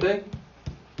 Anything?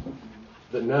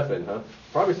 Nothing, huh?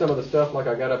 Probably some of the stuff like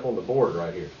I got up on the board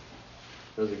right here.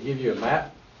 Does it give you a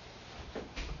map?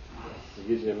 It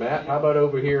gives you a map. How about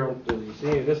over here? Do you see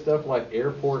any of this stuff like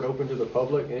airport open to the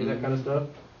public? Any of that kind of stuff?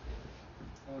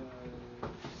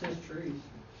 Says trees.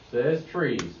 Says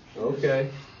trees. Okay.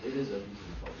 It is open to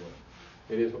the public.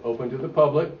 It is open to the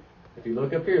public. If you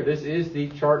look up here, this is the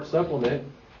chart supplement.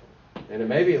 And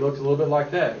maybe it looks a little bit like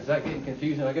that. Is that getting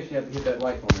confusing? I guess you have to hit that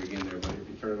light for me again there, but if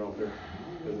you turn it off there,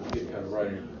 because it's getting kind of right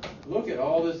here. Look at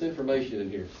all this information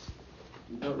in here.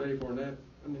 You not ready for that?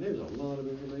 I mean, there's a lot of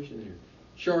information in here.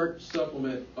 Chart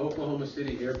supplement, Oklahoma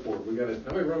City Airport. We got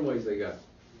how many runways they got?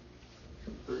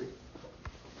 3.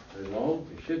 As long?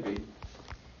 It should be.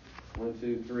 1,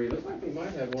 2, 3. Looks like they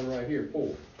might have one right here.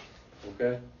 4.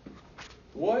 Okay.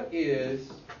 What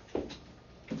is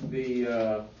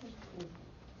the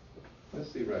let's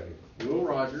see right here. Will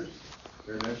Rogers,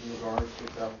 their National Guard,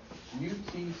 picked up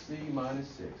UTC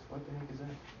 -6. What the heck is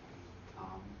that?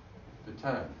 The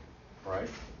time, right?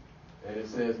 And it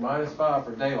says -5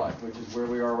 for daylight, which is where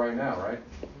we are right now, right?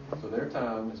 So their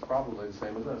time is probably the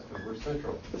same as us because we're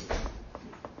central.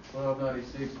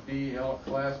 1296B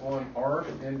Class 1 ARC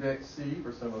Index C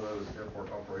for some of those airport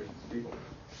operations people.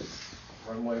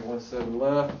 Runway 17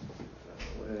 left.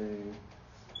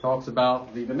 Talks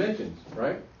about the dimensions,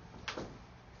 right?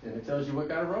 And it tells you what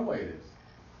kind of runway it is.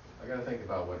 I got to think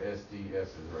about what SDS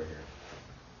is right here.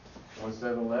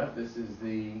 17 left. This is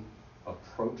the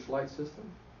approach light system.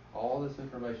 All this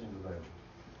information is available.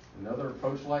 Another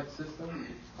approach light system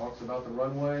talks about the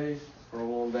runways.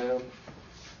 Scroll on down.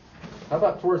 How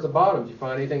about towards the bottom? Did you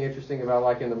find anything interesting about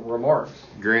like in the remarks?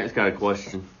 Grant's got a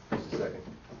question. Just a second.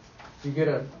 Did you get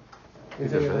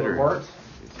anything in the remarks?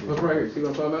 Look right here. See what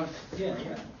I'm talking about? Yeah.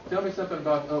 Tell me something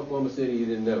about Oklahoma City you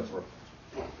didn't know. It's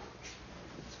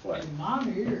flat. And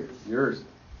mine ears. Yours.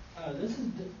 I'm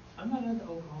not at the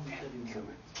Oklahoma City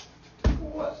one.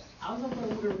 What? I was up there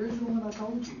with the original one I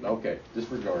told you. Okay,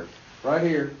 disregard. Right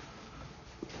here,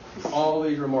 all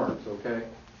these remarks, okay?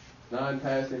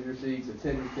 Non-passenger seats,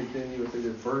 attendance continuous,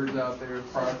 there's birds out there,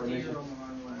 prior permission.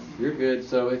 You're good.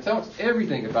 So it talks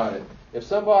everything about it. If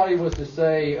somebody was to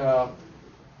say,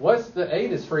 what's the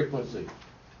ATIS frequency?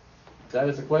 That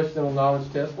is a question on knowledge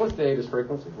test. What's the ATIS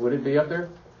frequency? Would it be up there?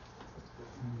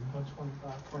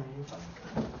 125.85.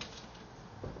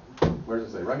 Where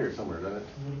does it say? Right here somewhere, doesn't it?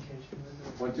 Communication.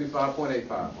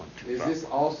 125.85. Is this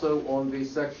also on the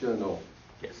sectional?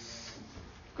 Yes.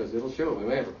 Because it'll show it. We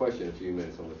may have a question in a few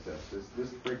minutes on the test.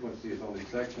 This frequency is on the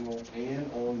sectional and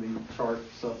on the chart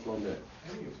supplement.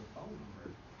 Maybe it's a phone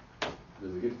number.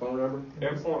 Does it get the phone number?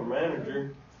 Airport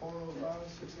manager.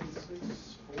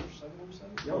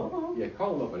 405-686-4717. Yeah,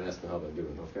 call them up and ask them how they're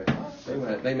doing, okay?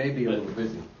 They may be a little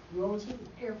busy. You always hit it.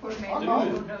 Airport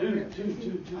Dude.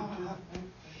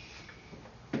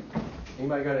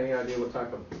 Anybody got any idea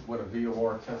what a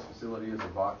VOR test facility is, a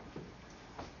VOC?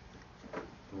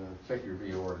 Check your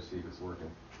VOR to see if it's working.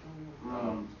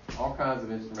 All kinds of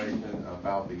information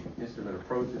about the instrument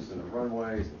approaches and the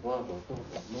runways and blah, blah, blah,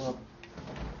 blah. Are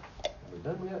we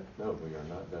done yet? No, we are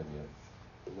not done yet.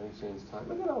 Change time.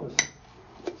 Look at all this.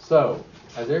 So,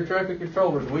 as air traffic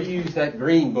controllers, we use that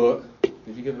green book.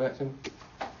 Did you give it back to me?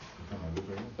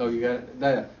 Oh, you got it?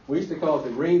 No. We used to call it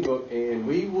the green book, and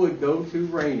we would go to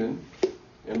Raymond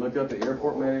and look up the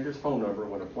airport manager's phone number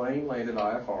when a plane landed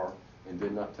IFR and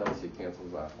did not tell us he canceled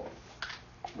his IFR.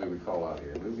 We would call out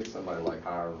here. We would get somebody like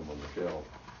Hiram or Michelle.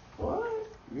 What?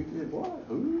 You did what?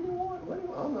 Who? What? Wait,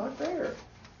 I'm not there.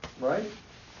 Right?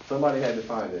 Somebody had to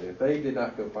find it. If they did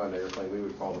not go find the airplane, we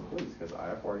would call the police because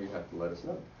IFR, you have to let us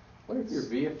know. What if you're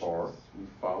VFR, you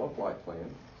file a flight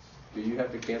plan? Do you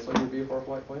have to cancel your VFR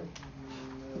flight plan?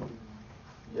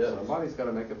 Yeah. Somebody's got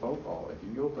to make a phone call. If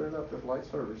you open it up to flight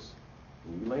service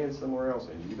and you land somewhere else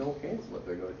and you don't cancel it,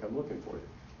 they're going to come looking for you.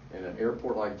 In an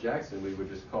airport like Jackson, we would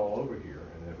just call over here,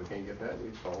 and if we can't get that,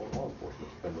 we'd call law enforcement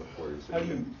to come look for you. So How do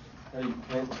you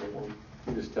cancel one?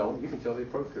 you just tell them, you can tell the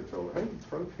approach controller, hey,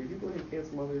 approach, could you go ahead and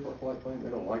cancel my VFR flight plan? They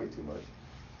don't like it too much.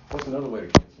 What's another way to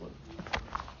cancel it?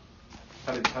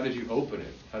 How did you open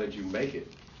it? How did you make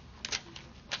it?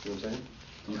 You know what I'm saying?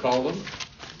 You call them,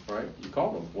 right? You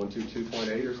call them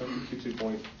 122.8 or something,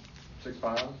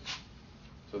 22.65.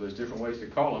 So there's different ways to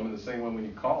call them, and the same way when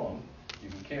you call them, you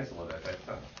can cancel it at that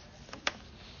time.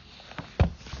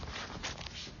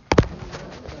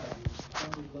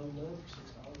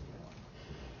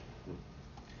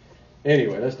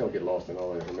 Anyway, let's don't get lost in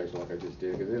all that information like I just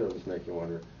did, because it'll just make you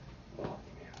wonder, oh,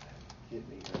 get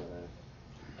me out of that.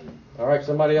 All right,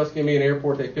 somebody else give me an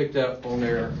airport they picked up on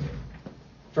their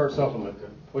chart supplement.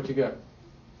 What you got?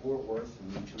 Fort Worth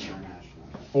and Mutual International.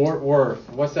 Fort Worth.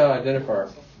 What's that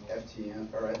identifier?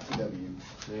 FTM or FTW.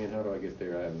 Man, how do I get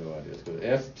there? I have no idea. Let's go to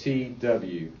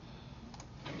FTW.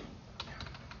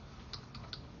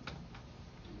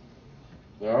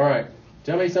 All right.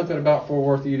 Tell me something about Fort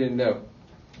Worth you didn't know.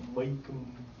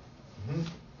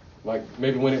 Like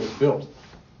maybe when it was built.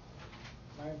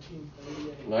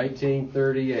 1938.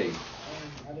 1938. I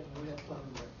didn't know that plan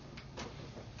there.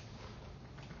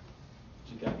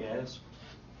 You got gas?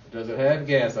 Does it have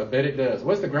gas? I bet it does.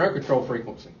 What's the ground control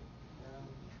frequency?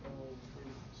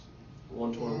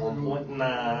 Ground control frequency.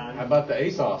 121.9. How about the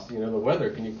ASOS? You know, the weather.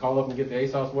 Can you call up and get the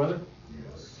ASOS weather?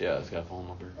 Yeah, it's got a phone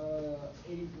number.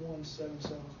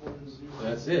 8177440.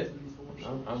 That's it.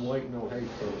 I'm waiting on Hayes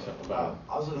to tell me something about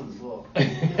I was looking as well.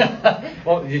 it.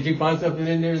 Well, did you find something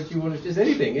in there that you wanted? Just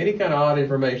anything, any kind of odd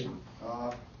information.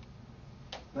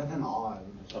 Nothing odd.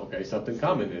 Okay, something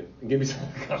common then. Give me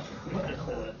something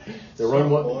common. The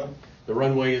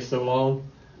runway is so long.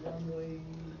 Runway.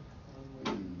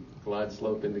 Glide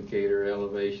slope indicator,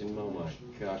 elevation. Oh my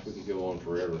gosh, we could go on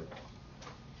forever.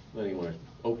 I don't even want to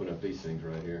open up these things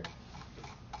right here.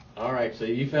 All right, so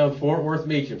you found Fort Worth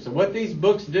Meacham. So what these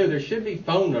books do, there should be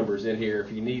phone numbers in here if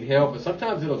you need help. But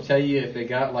sometimes it'll tell you if they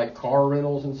got like car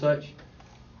rentals and such.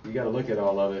 You got to look at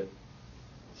all of it.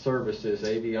 Services,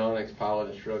 avionics,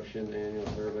 pilot instruction, annual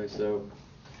survey. So,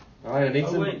 all right, I need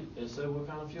some. Wait, it said what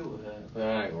kind of fuel it had.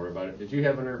 I ain't worry about it. Did you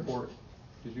have an airport?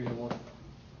 Did you have one?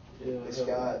 Yeah, It's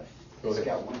got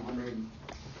 100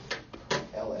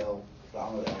 LL.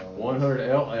 100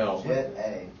 LL. Jet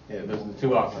A. Yeah, those are the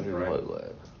two options, right?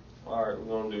 All right,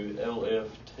 we're gonna do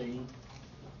LFT.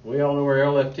 We all know where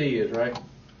LFT is, right?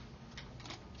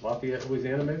 Lafayette,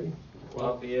 Louisiana, maybe?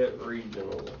 Lafayette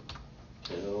Regional.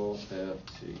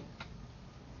 LFT.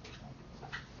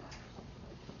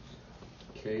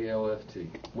 KLFT.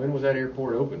 When was that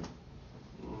airport opened?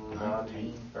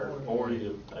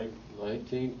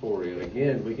 1940. And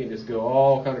again, we can just go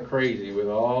all kind of crazy with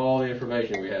all the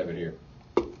information we have in here.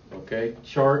 Okay,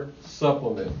 chart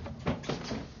supplement.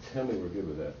 Tell me we're good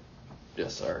with that.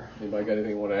 Yes, sir. Anybody got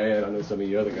anything you want to add? I know some of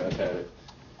you other guys had it.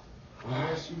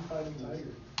 RSU Fighting Tiger.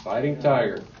 Fighting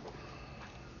Tiger.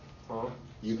 Huh?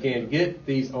 You can get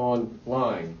these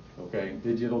online, okay?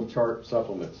 Digital chart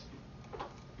supplements.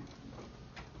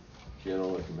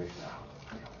 General information.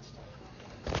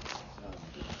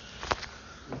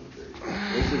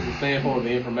 This is a sample of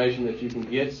the information that you can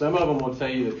get. Some of them will tell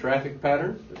you the traffic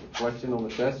pattern. There's a question on the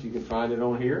test. You can find it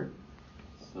on here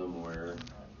somewhere.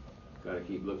 Got to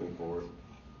keep looking for it.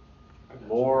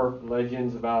 More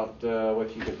legends about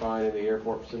what you can find in the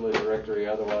airport facility directory,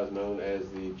 otherwise known as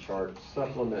the chart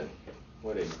supplement.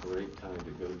 What a great time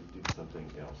to go do something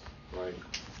else, right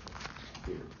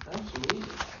here. Absolutely.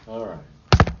 All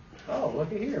right. Oh,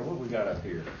 look at here. What we got up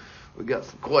here? We got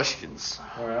some questions.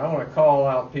 All right, I want to call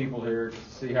out people here to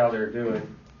see how they're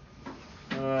doing.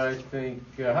 I think,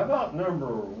 how about number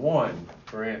 1,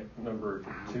 Grant, number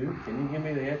 2? Can you give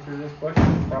me the answer to this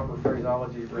question? Proper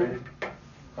phraseology, Brandon?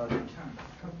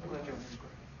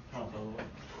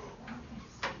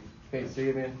 Can't see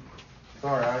it, man?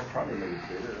 Sorry, I probably made it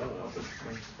bigger. I don't know. It's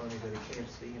funny that he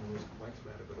can't see and always complains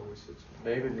about it, but always sits.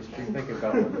 David, just keep thinking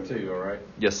about number 2, all right?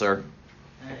 Yes, sir.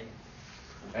 Hey.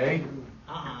 A?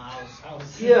 I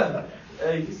was. Yeah.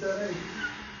 Hey, he said 8.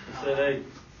 He said 8.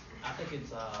 I think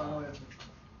it's, I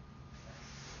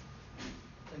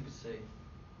think it's C.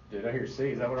 Did I hear C?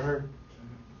 Is that what I heard?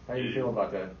 How you feel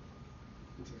about that?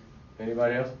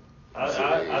 Anybody else?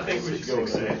 I think we should go with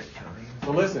 6.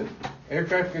 So listen, air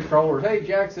traffic controllers, hey,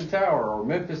 Jackson Tower or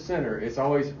Memphis Center, it's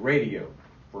always radio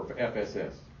for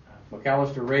FSS.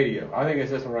 McAllister Radio. I think it's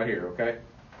this one right here, okay?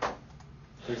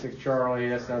 66 Charlie,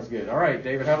 that sounds good. All right,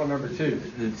 David, how about number 2?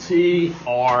 The TRSA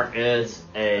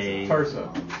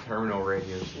Tersa. Terminal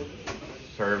Radio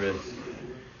Service.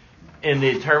 And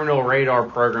the terminal radar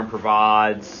program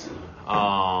provides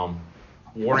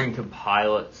warning to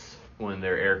pilots when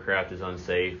their aircraft is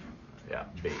unsafe. Yeah,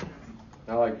 B.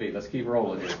 I like B. Let's keep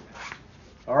rolling here.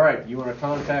 All right, you want to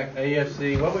contact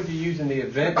AFC. What would you use in the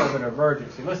event of an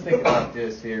emergency? Let's think about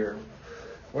this here.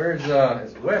 Where's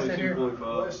is Wes in here?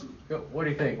 What do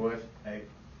you think, Wes? Hey.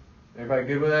 Everybody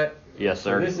good with that? Yes, So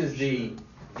sir. this is the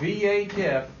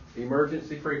VHF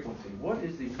emergency frequency. What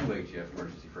is the UHF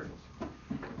emergency frequency?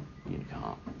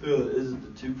 Unicom. Is it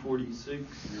the 246?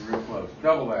 You're real close.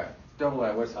 Double that.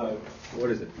 What's what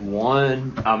is it?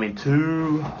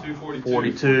 242,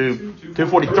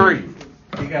 243.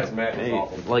 You guys math is Hey,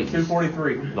 awful. late.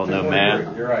 243. Don't know 243.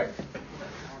 math. You're right.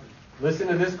 Listen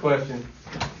to this question.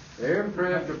 The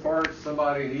aircraft departs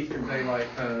somebody in Eastern Daylight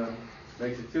Time,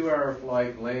 makes a 2-hour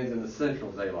flight, lands in the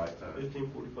Central Daylight Time.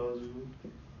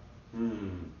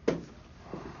 1545.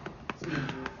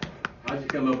 How'd you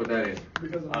come up with that answer?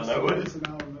 Because of I know it. and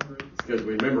I'll remember it. Because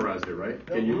we memorized it, right?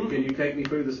 Can you take me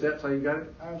through the steps how you got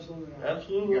it? Absolutely not.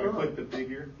 Absolutely. You gotta click the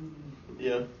figure.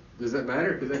 Yeah. Does that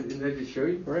matter? Didn't that just show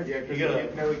you, right? Yeah, because You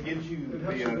gotta- it gives you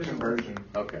the conversion.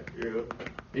 Okay. Yeah.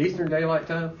 Eastern Daylight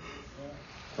Time?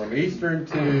 From Eastern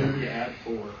to You add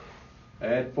 4.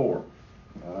 add 4.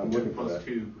 I'm looking for Plus that.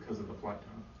 2 because of the flight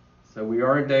time. So we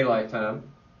are in daylight time,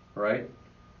 right?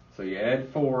 So you add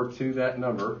 4 to that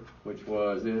number, which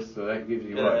was this, so that gives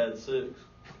you Gotta what? add 6,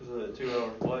 because of that 2 hour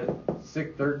flight.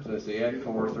 6, 13, let's see, add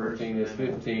 4, 13 is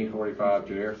 15:45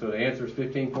 to there. So the answer is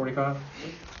 15:45?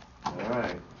 All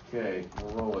right, okay,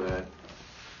 we'll roll with that.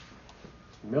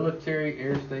 Military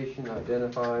air station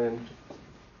identifying,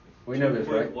 we know this,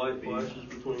 right? White flashes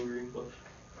between green flashes.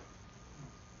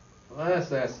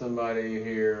 Let's ask somebody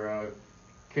here,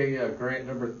 grant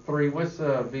number 3, what's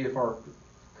VFR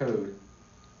code?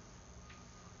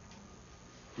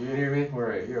 You didn't hear me?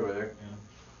 Where are you? You're over there.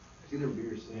 It's either B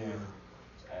or C.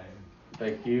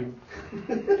 Thank you.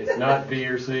 It's not B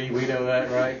or C, we know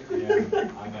that, right? Yeah,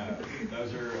 I know.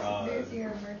 Those are, There's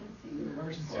your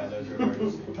emergency. yeah, those are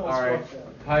emergency. All right,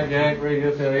 hijack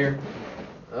radio failure.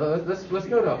 Let's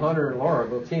go to Hunter and Laura.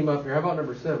 We'll team up here. How about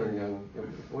number 7, young?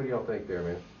 What do y'all think there,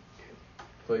 man?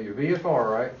 So you're VFR,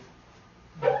 right?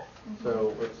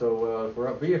 So we're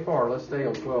up VFR. Let's stay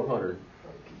on 1200.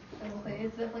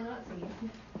 It's definitely not C.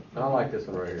 I like this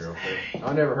one right here. Okay.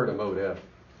 I never heard of Mode F.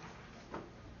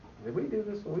 Did we do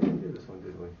this one? We didn't do this one,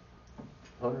 did we?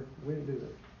 Hunter, we didn't do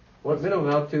this. What minimum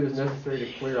altitude is necessary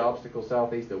to clear obstacles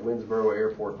southeast of Winnsboro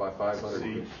Airport by 500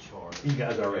 feet? You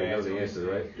guys already know the answer,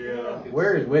 right? Yeah.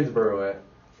 Where is Winnsboro at?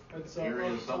 It's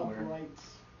Area up top somewhere. right,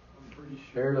 I'm pretty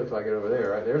sure. There, looks like it over there,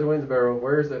 right? There's Winnsboro.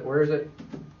 Where is it?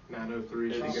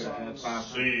 903, so you gotta add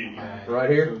 500. Right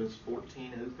here? So it's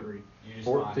 1403. You just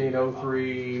find it.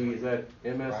 1403, is that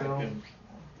MSL?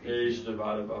 Yeah, you should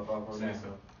divide it by 500.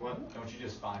 What? Don't you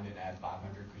just find it, add 500,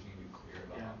 because you can be clear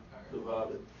about it?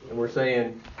 Divide it. And we're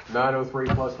saying 903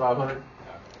 plus 500,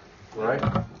 right?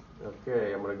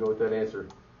 Okay, I'm gonna go with that answer.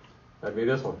 That'd be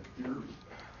this one.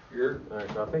 All right,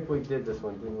 so I think we did this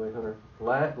one, didn't we, Hunter?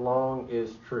 Lat long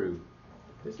is true.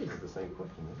 This is the same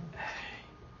question, isn't it?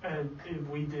 And if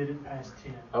we did it past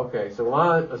 10. Okay, so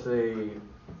let's see.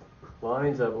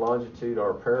 Lines of longitude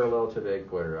are parallel to the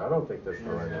equator. I don't think that's the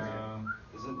right answer.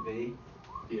 Is it B?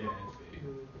 Yeah.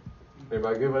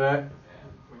 Everybody good with that?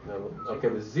 No. Okay,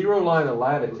 the 0 line of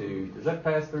latitude, does that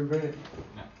pass through Greenwich?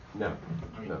 No.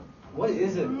 No. What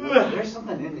is it? There's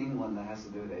something in England that has to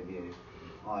do with aviation.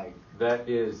 Like, That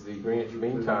is the Greenwich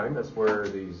Mean Time. That's where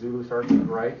the Zulu starts to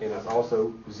right, and it's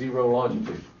also 0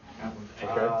 longitude.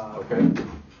 Okay.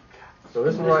 So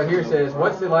this one right here says,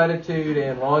 what's the latitude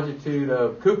and longitude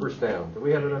of Cooperstown? Do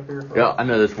we have it up here? Yeah, I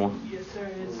know this one. Yes, sir,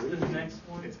 it's the next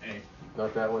one. It's A.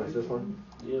 Not that one, it's this one?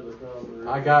 Yeah, the problem.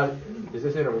 I got it. Is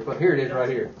this it? Here it is right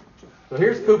here. So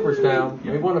here's Cooperstown.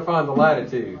 We want to find the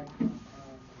latitude.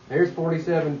 Here's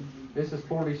 47. This is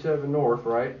 47 north,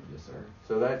 right? Yes, sir.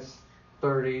 So that's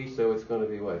 30. So it's going to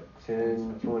be what?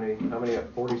 10, 20. How many?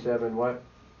 47 what?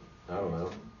 I don't know.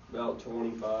 About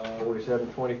 25.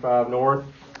 47, 25 north.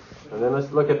 And then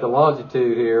let's look at the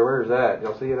longitude here. Where's that?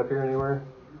 Y'all see it up here anywhere?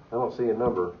 I don't see a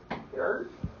number.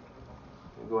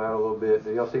 Go out a little bit.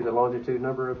 Do y'all see the longitude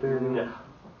number up there? Yeah.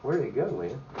 Where did it go,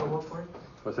 man? Go upward.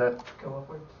 What's that? Go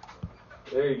upward.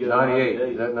 There you go. 98.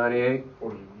 Is that 98?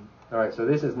 All right, so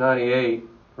this is 98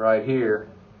 right here.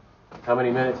 How many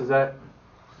minutes is that?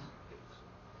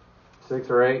 6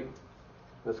 or 8?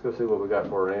 Let's go see what we got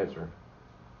for an answer,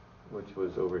 which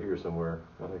was over here somewhere.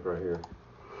 I think right here.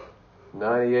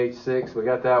 98.6. We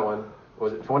got that one.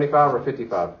 Was it 25 or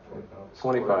 55?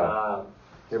 25.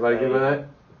 Everybody good with that?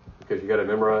 Because you got to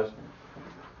memorize.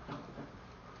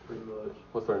 Pretty much.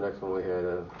 What's our next one we had?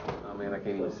 Oh man, I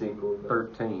can't even see.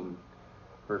 13.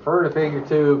 Refer to figure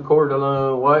 2,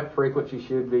 Cordalone. What frequency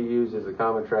should be used as a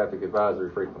common traffic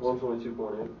advisory frequency?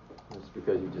 122.8. That's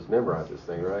because you just memorized this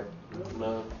thing, right?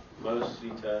 No, most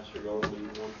CTAS are going to be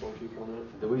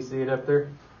 122.8. Do we see it up there?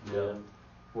 Yeah.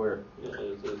 Where? Yeah,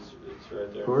 it's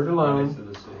right there. Cordalone.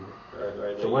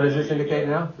 Right So what does this indicate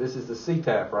now? This is the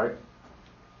CTAF, right?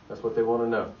 That's what they want to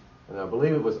know. And I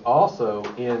believe it was also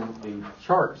in the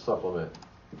chart supplement,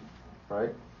 right?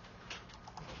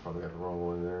 Probably got the wrong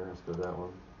one there. Let's go to that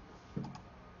one.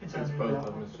 It's It's under both that of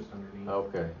them, one. it's just underneath.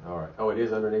 Okay, all right. Oh, it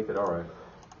is underneath it? All right.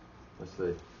 Let's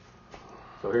see.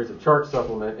 So here's the chart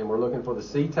supplement, and we're looking for the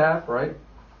CTAF, right?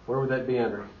 Where would that be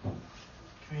under?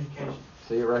 Communication.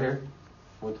 See it right here?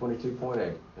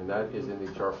 122.8. And that is in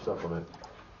the chart supplement.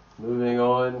 Moving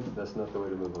on. That's not the way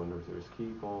to move on. There's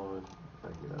keep on. I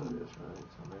get out of this, right?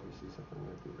 So maybe see something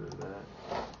like get rid of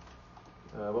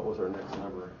that. What was our next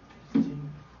number?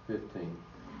 15.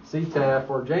 CTAF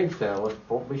or Jamestown. Let's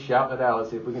won't be shouting it out. Let's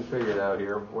see if we can figure it out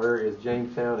here. Where is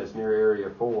Jamestown? It's near Area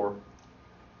 4.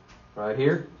 right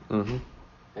here, Mm-hmm.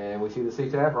 and we see the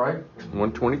CTAP, right?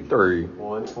 123.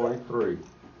 123.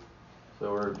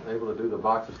 So we're able to do the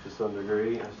boxes to some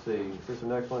degree. Let's see. Is this the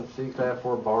next one? CTAP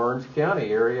for Barnes County,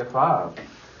 Area 5,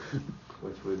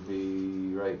 which would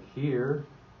be right here.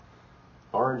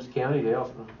 Barnes County, they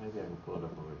also, maybe I can pull it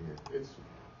up over here. Is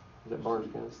that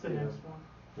Barnes County? It's the next one.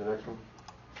 The next one?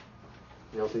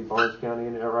 You'll see Barnes County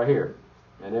in there, right here.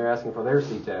 And they're asking for their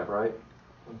CTAP, right?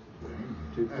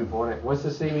 2.8. What's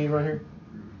the C mean right here?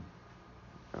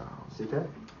 CTAP?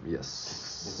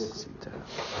 Yes.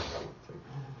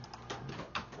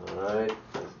 All right.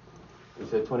 You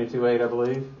said 22.8, I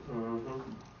believe.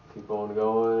 Keep on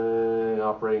going.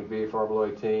 Operating VFR below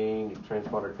 18.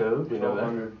 Transponder code. We know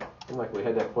that. Seems like we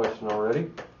had that question already.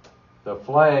 The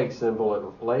flag symbol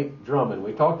at Lake Drummond.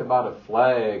 We talked about a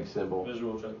flag symbol.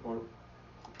 Visual checkpoint.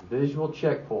 Visual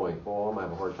checkpoint. Boy, I'm gonna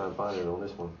have a hard time finding it on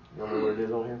this one. You know what it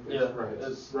is on here? Yeah,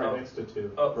 it's right next to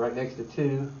 2. Up. Right next to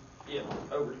 2. Yeah,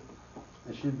 over.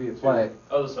 It should be a flag.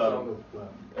 Other side.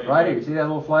 Right here. See that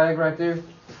little flag right there?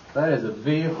 That is a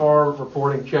VFR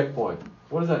reporting checkpoint.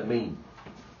 What does that mean?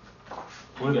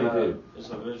 What do they do? It's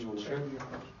a visual checkpoint.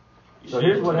 So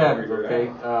here's what happens, okay?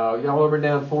 Y'all over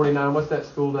down 49, what's that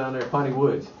school down there? Piney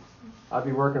Woods. I'd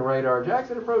be working radar.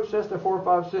 Jackson approach Cessna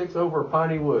 456 over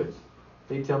Piney Woods.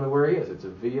 He'd tell me where he is. It's a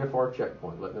VFR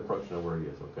checkpoint, letting the approach know where he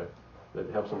is, okay? That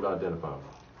helps them to identify him.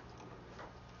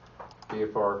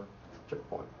 VFR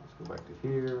checkpoint. Let's go back to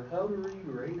here. How to read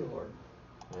radar?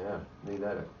 Yeah, need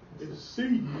that. It's C.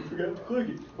 You forgot to click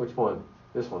it. Which one?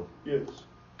 This one? Yes.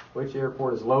 Which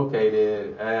airport is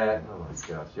located at, oh my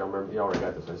gosh, y'all remember, y'all already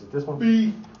got this one. Is it this one?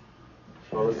 B.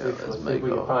 Well, let's see if we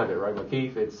can find it, right,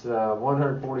 McKeith? It's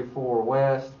 144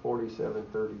 West,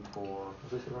 4734.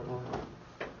 Is this the right one?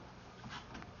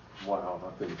 Wow,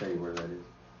 I couldn't tell you where that is.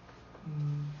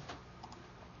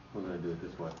 We're going to do it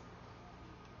this way.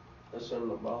 That's on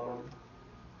the bottom.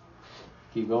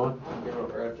 Keep going? Yeah,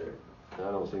 right there.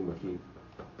 I don't see McKeith.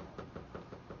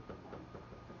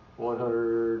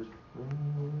 100.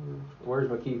 Where's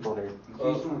McKeith on here?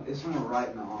 It's on the right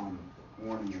in the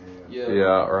warning area.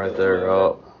 Yeah, right there.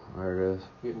 Oh, there it is.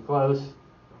 Getting close.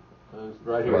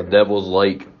 Right here. By Devil's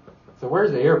Lake. So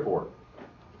where's the airport?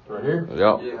 Right here?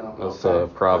 Yep. Yeah. That's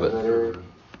private. That area?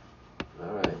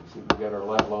 All right. See, we got our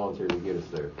lap lawns here to get us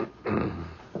there.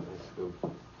 Let's go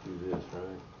do this,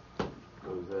 right?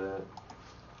 Close that.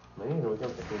 Man,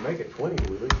 if we make it 20,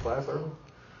 do we leave class early?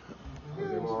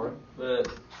 Is it all right? But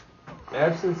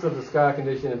Absence of the sky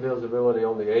condition and visibility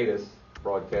on the ATIS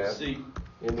broadcast C.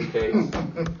 indicates.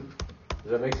 Does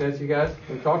that make sense, you guys?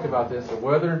 We talked about this. The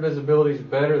weather and visibility is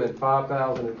better than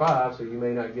 5,005, so you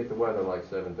may not get the weather like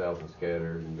 7,000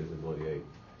 scattered and visibility 8.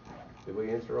 Did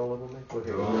we answer all of them? Look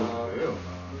here.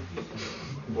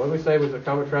 What did we say was the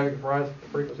common traffic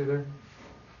frequency there?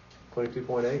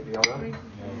 22.8. Do y'all know?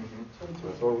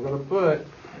 That's what we're going to put.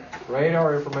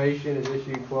 Radar information is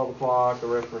issued 12 o'clock. The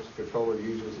reference controller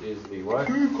uses is the what?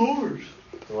 True course.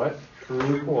 The what?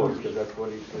 True course, because that's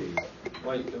what he sees.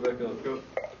 Wait, go back up. Go.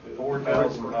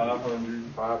 4,500.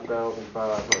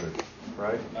 5,500,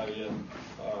 right? Oh,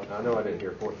 yeah. I know I didn't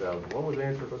hear 4,000. What was the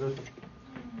answer for this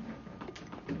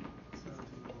one?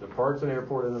 Departs an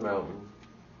airport in the mountain.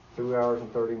 2 hours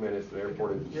and 30 minutes. The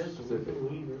airport is specific.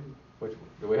 Which,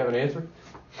 do we have an answer?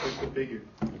 What's the figure?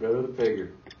 Go to the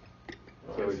figure.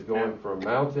 So he's going from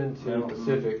mountain to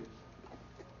Pacific.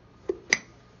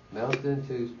 Mountain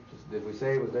to, did we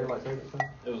say it was daylight savings time?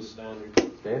 It was standard.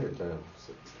 Standard time.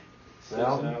 6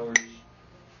 Mountain. hours.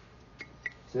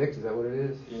 6, is that what it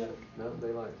is? Yeah. Mountain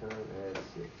daylight time at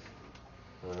 6.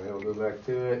 All right, we'll go back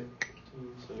to it.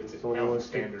 So It's it's 21, Mountain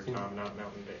Standard 16. Time, not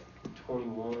Mountain Day.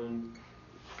 21,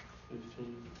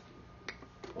 15,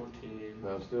 20, No,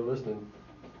 I'm still listening.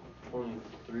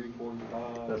 23,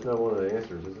 45. That's not one of the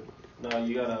answers, is it? No,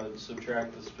 you gotta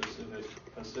subtract the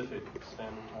Pacific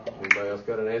Standard Time. Anybody else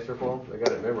got an answer for them? They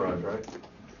got it memorized, right?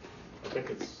 I think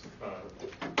it's, I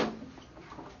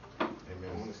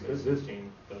want to say This-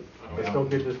 16, but I don't Let's know. don't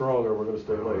get this wrong or we're going to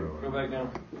stay late. Go back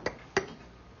down.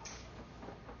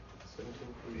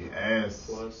 17 Yes.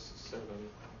 plus 7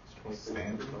 is 24.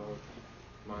 Standard.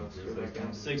 Minus go back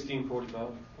down. 1645.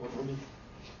 What will be?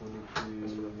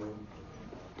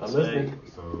 I'm listening.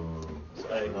 So,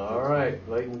 Stay. All right,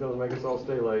 Layton's going to make us all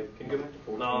stay late. Can you go back to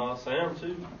 14? Nah, Sam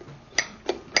too.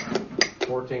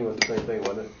 14 was the same thing,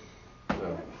 wasn't it?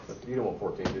 No, you don't want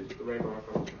 14, did you? The radar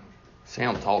approach.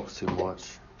 Sam talks too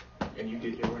much. And you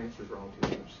did your answers wrong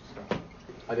too. So.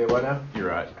 I did what now? You're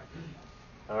right.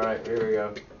 All right, here we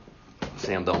go.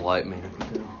 Sam don't like me.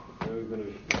 Who's going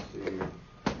to see here?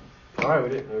 All right, we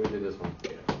did this one.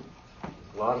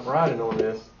 A lot of riding on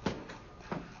this.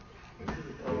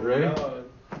 Ready?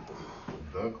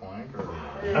 The clanker.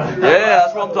 Yeah,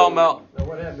 that's what I'm talking about. Now,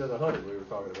 what happened to the 100 we were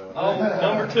talking about? Oh,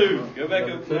 number 2. Go back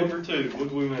up to number 2. What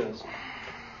did we miss?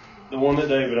 The one that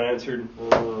David answered.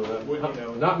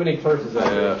 Not many churches out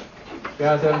there.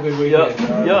 Guys, have a good weekend.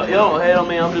 Y'all don't hate on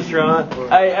me. I'm just trying.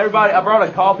 Hey, everybody, I brought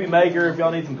a coffee maker. If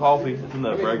y'all need some coffee, it's in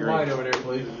the Give me some break light room. over there,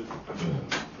 please.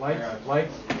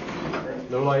 Lights?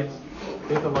 No lights?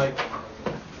 Hit the light.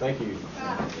 Thank you.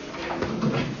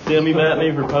 Tim, you mad at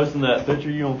me for posting that picture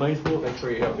of you on Facebook? Thanks for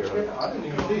your help there, honey. I didn't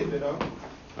even see it, did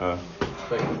I?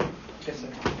 Thank you. Yes, sir.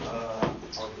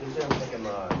 On Tuesday, I'm taking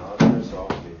my non so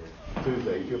I'll be here.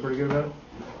 Tuesday, you feel pretty good about it?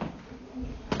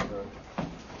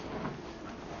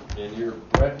 And you're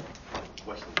Brett?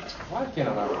 Why can't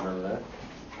I not remember that?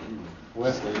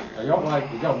 Wesley, are y'all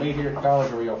did y'all meet here at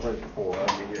college or were y'all friends before?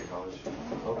 I'll be here at college.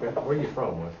 Okay, where are you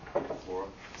from, Wes? Flora.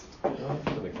 Oh,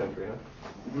 it's in the country, huh?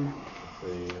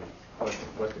 Let's see,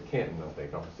 west of Canton, I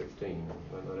think, off of 16.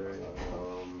 That area.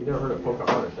 You never heard of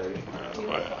Pocahontas, have you?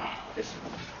 It's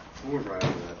Ford right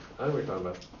over that. I know what you're talking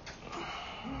about.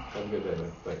 Have a good day,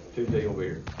 man. Thanks. Tuesday you'll be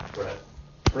here.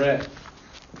 Brett.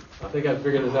 I think I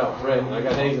figured this out. Brett, and I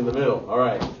got Hayes in the middle. All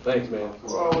right. Thanks, man.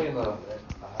 Where are we in the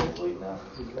high fleet now?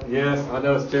 Yes, I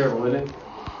know it's terrible, isn't it?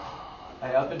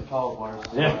 Hey, I've been told worse.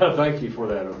 Yeah, thank you for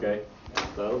that, okay?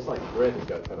 So it looks like Brett has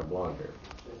got kind of blonde hair.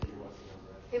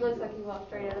 He looks like he walked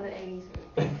straight out of the 80s.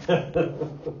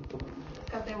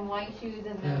 Got them white shoes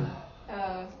and them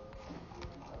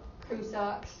crew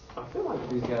socks. I feel like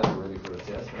these guys are ready for a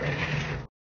test, right?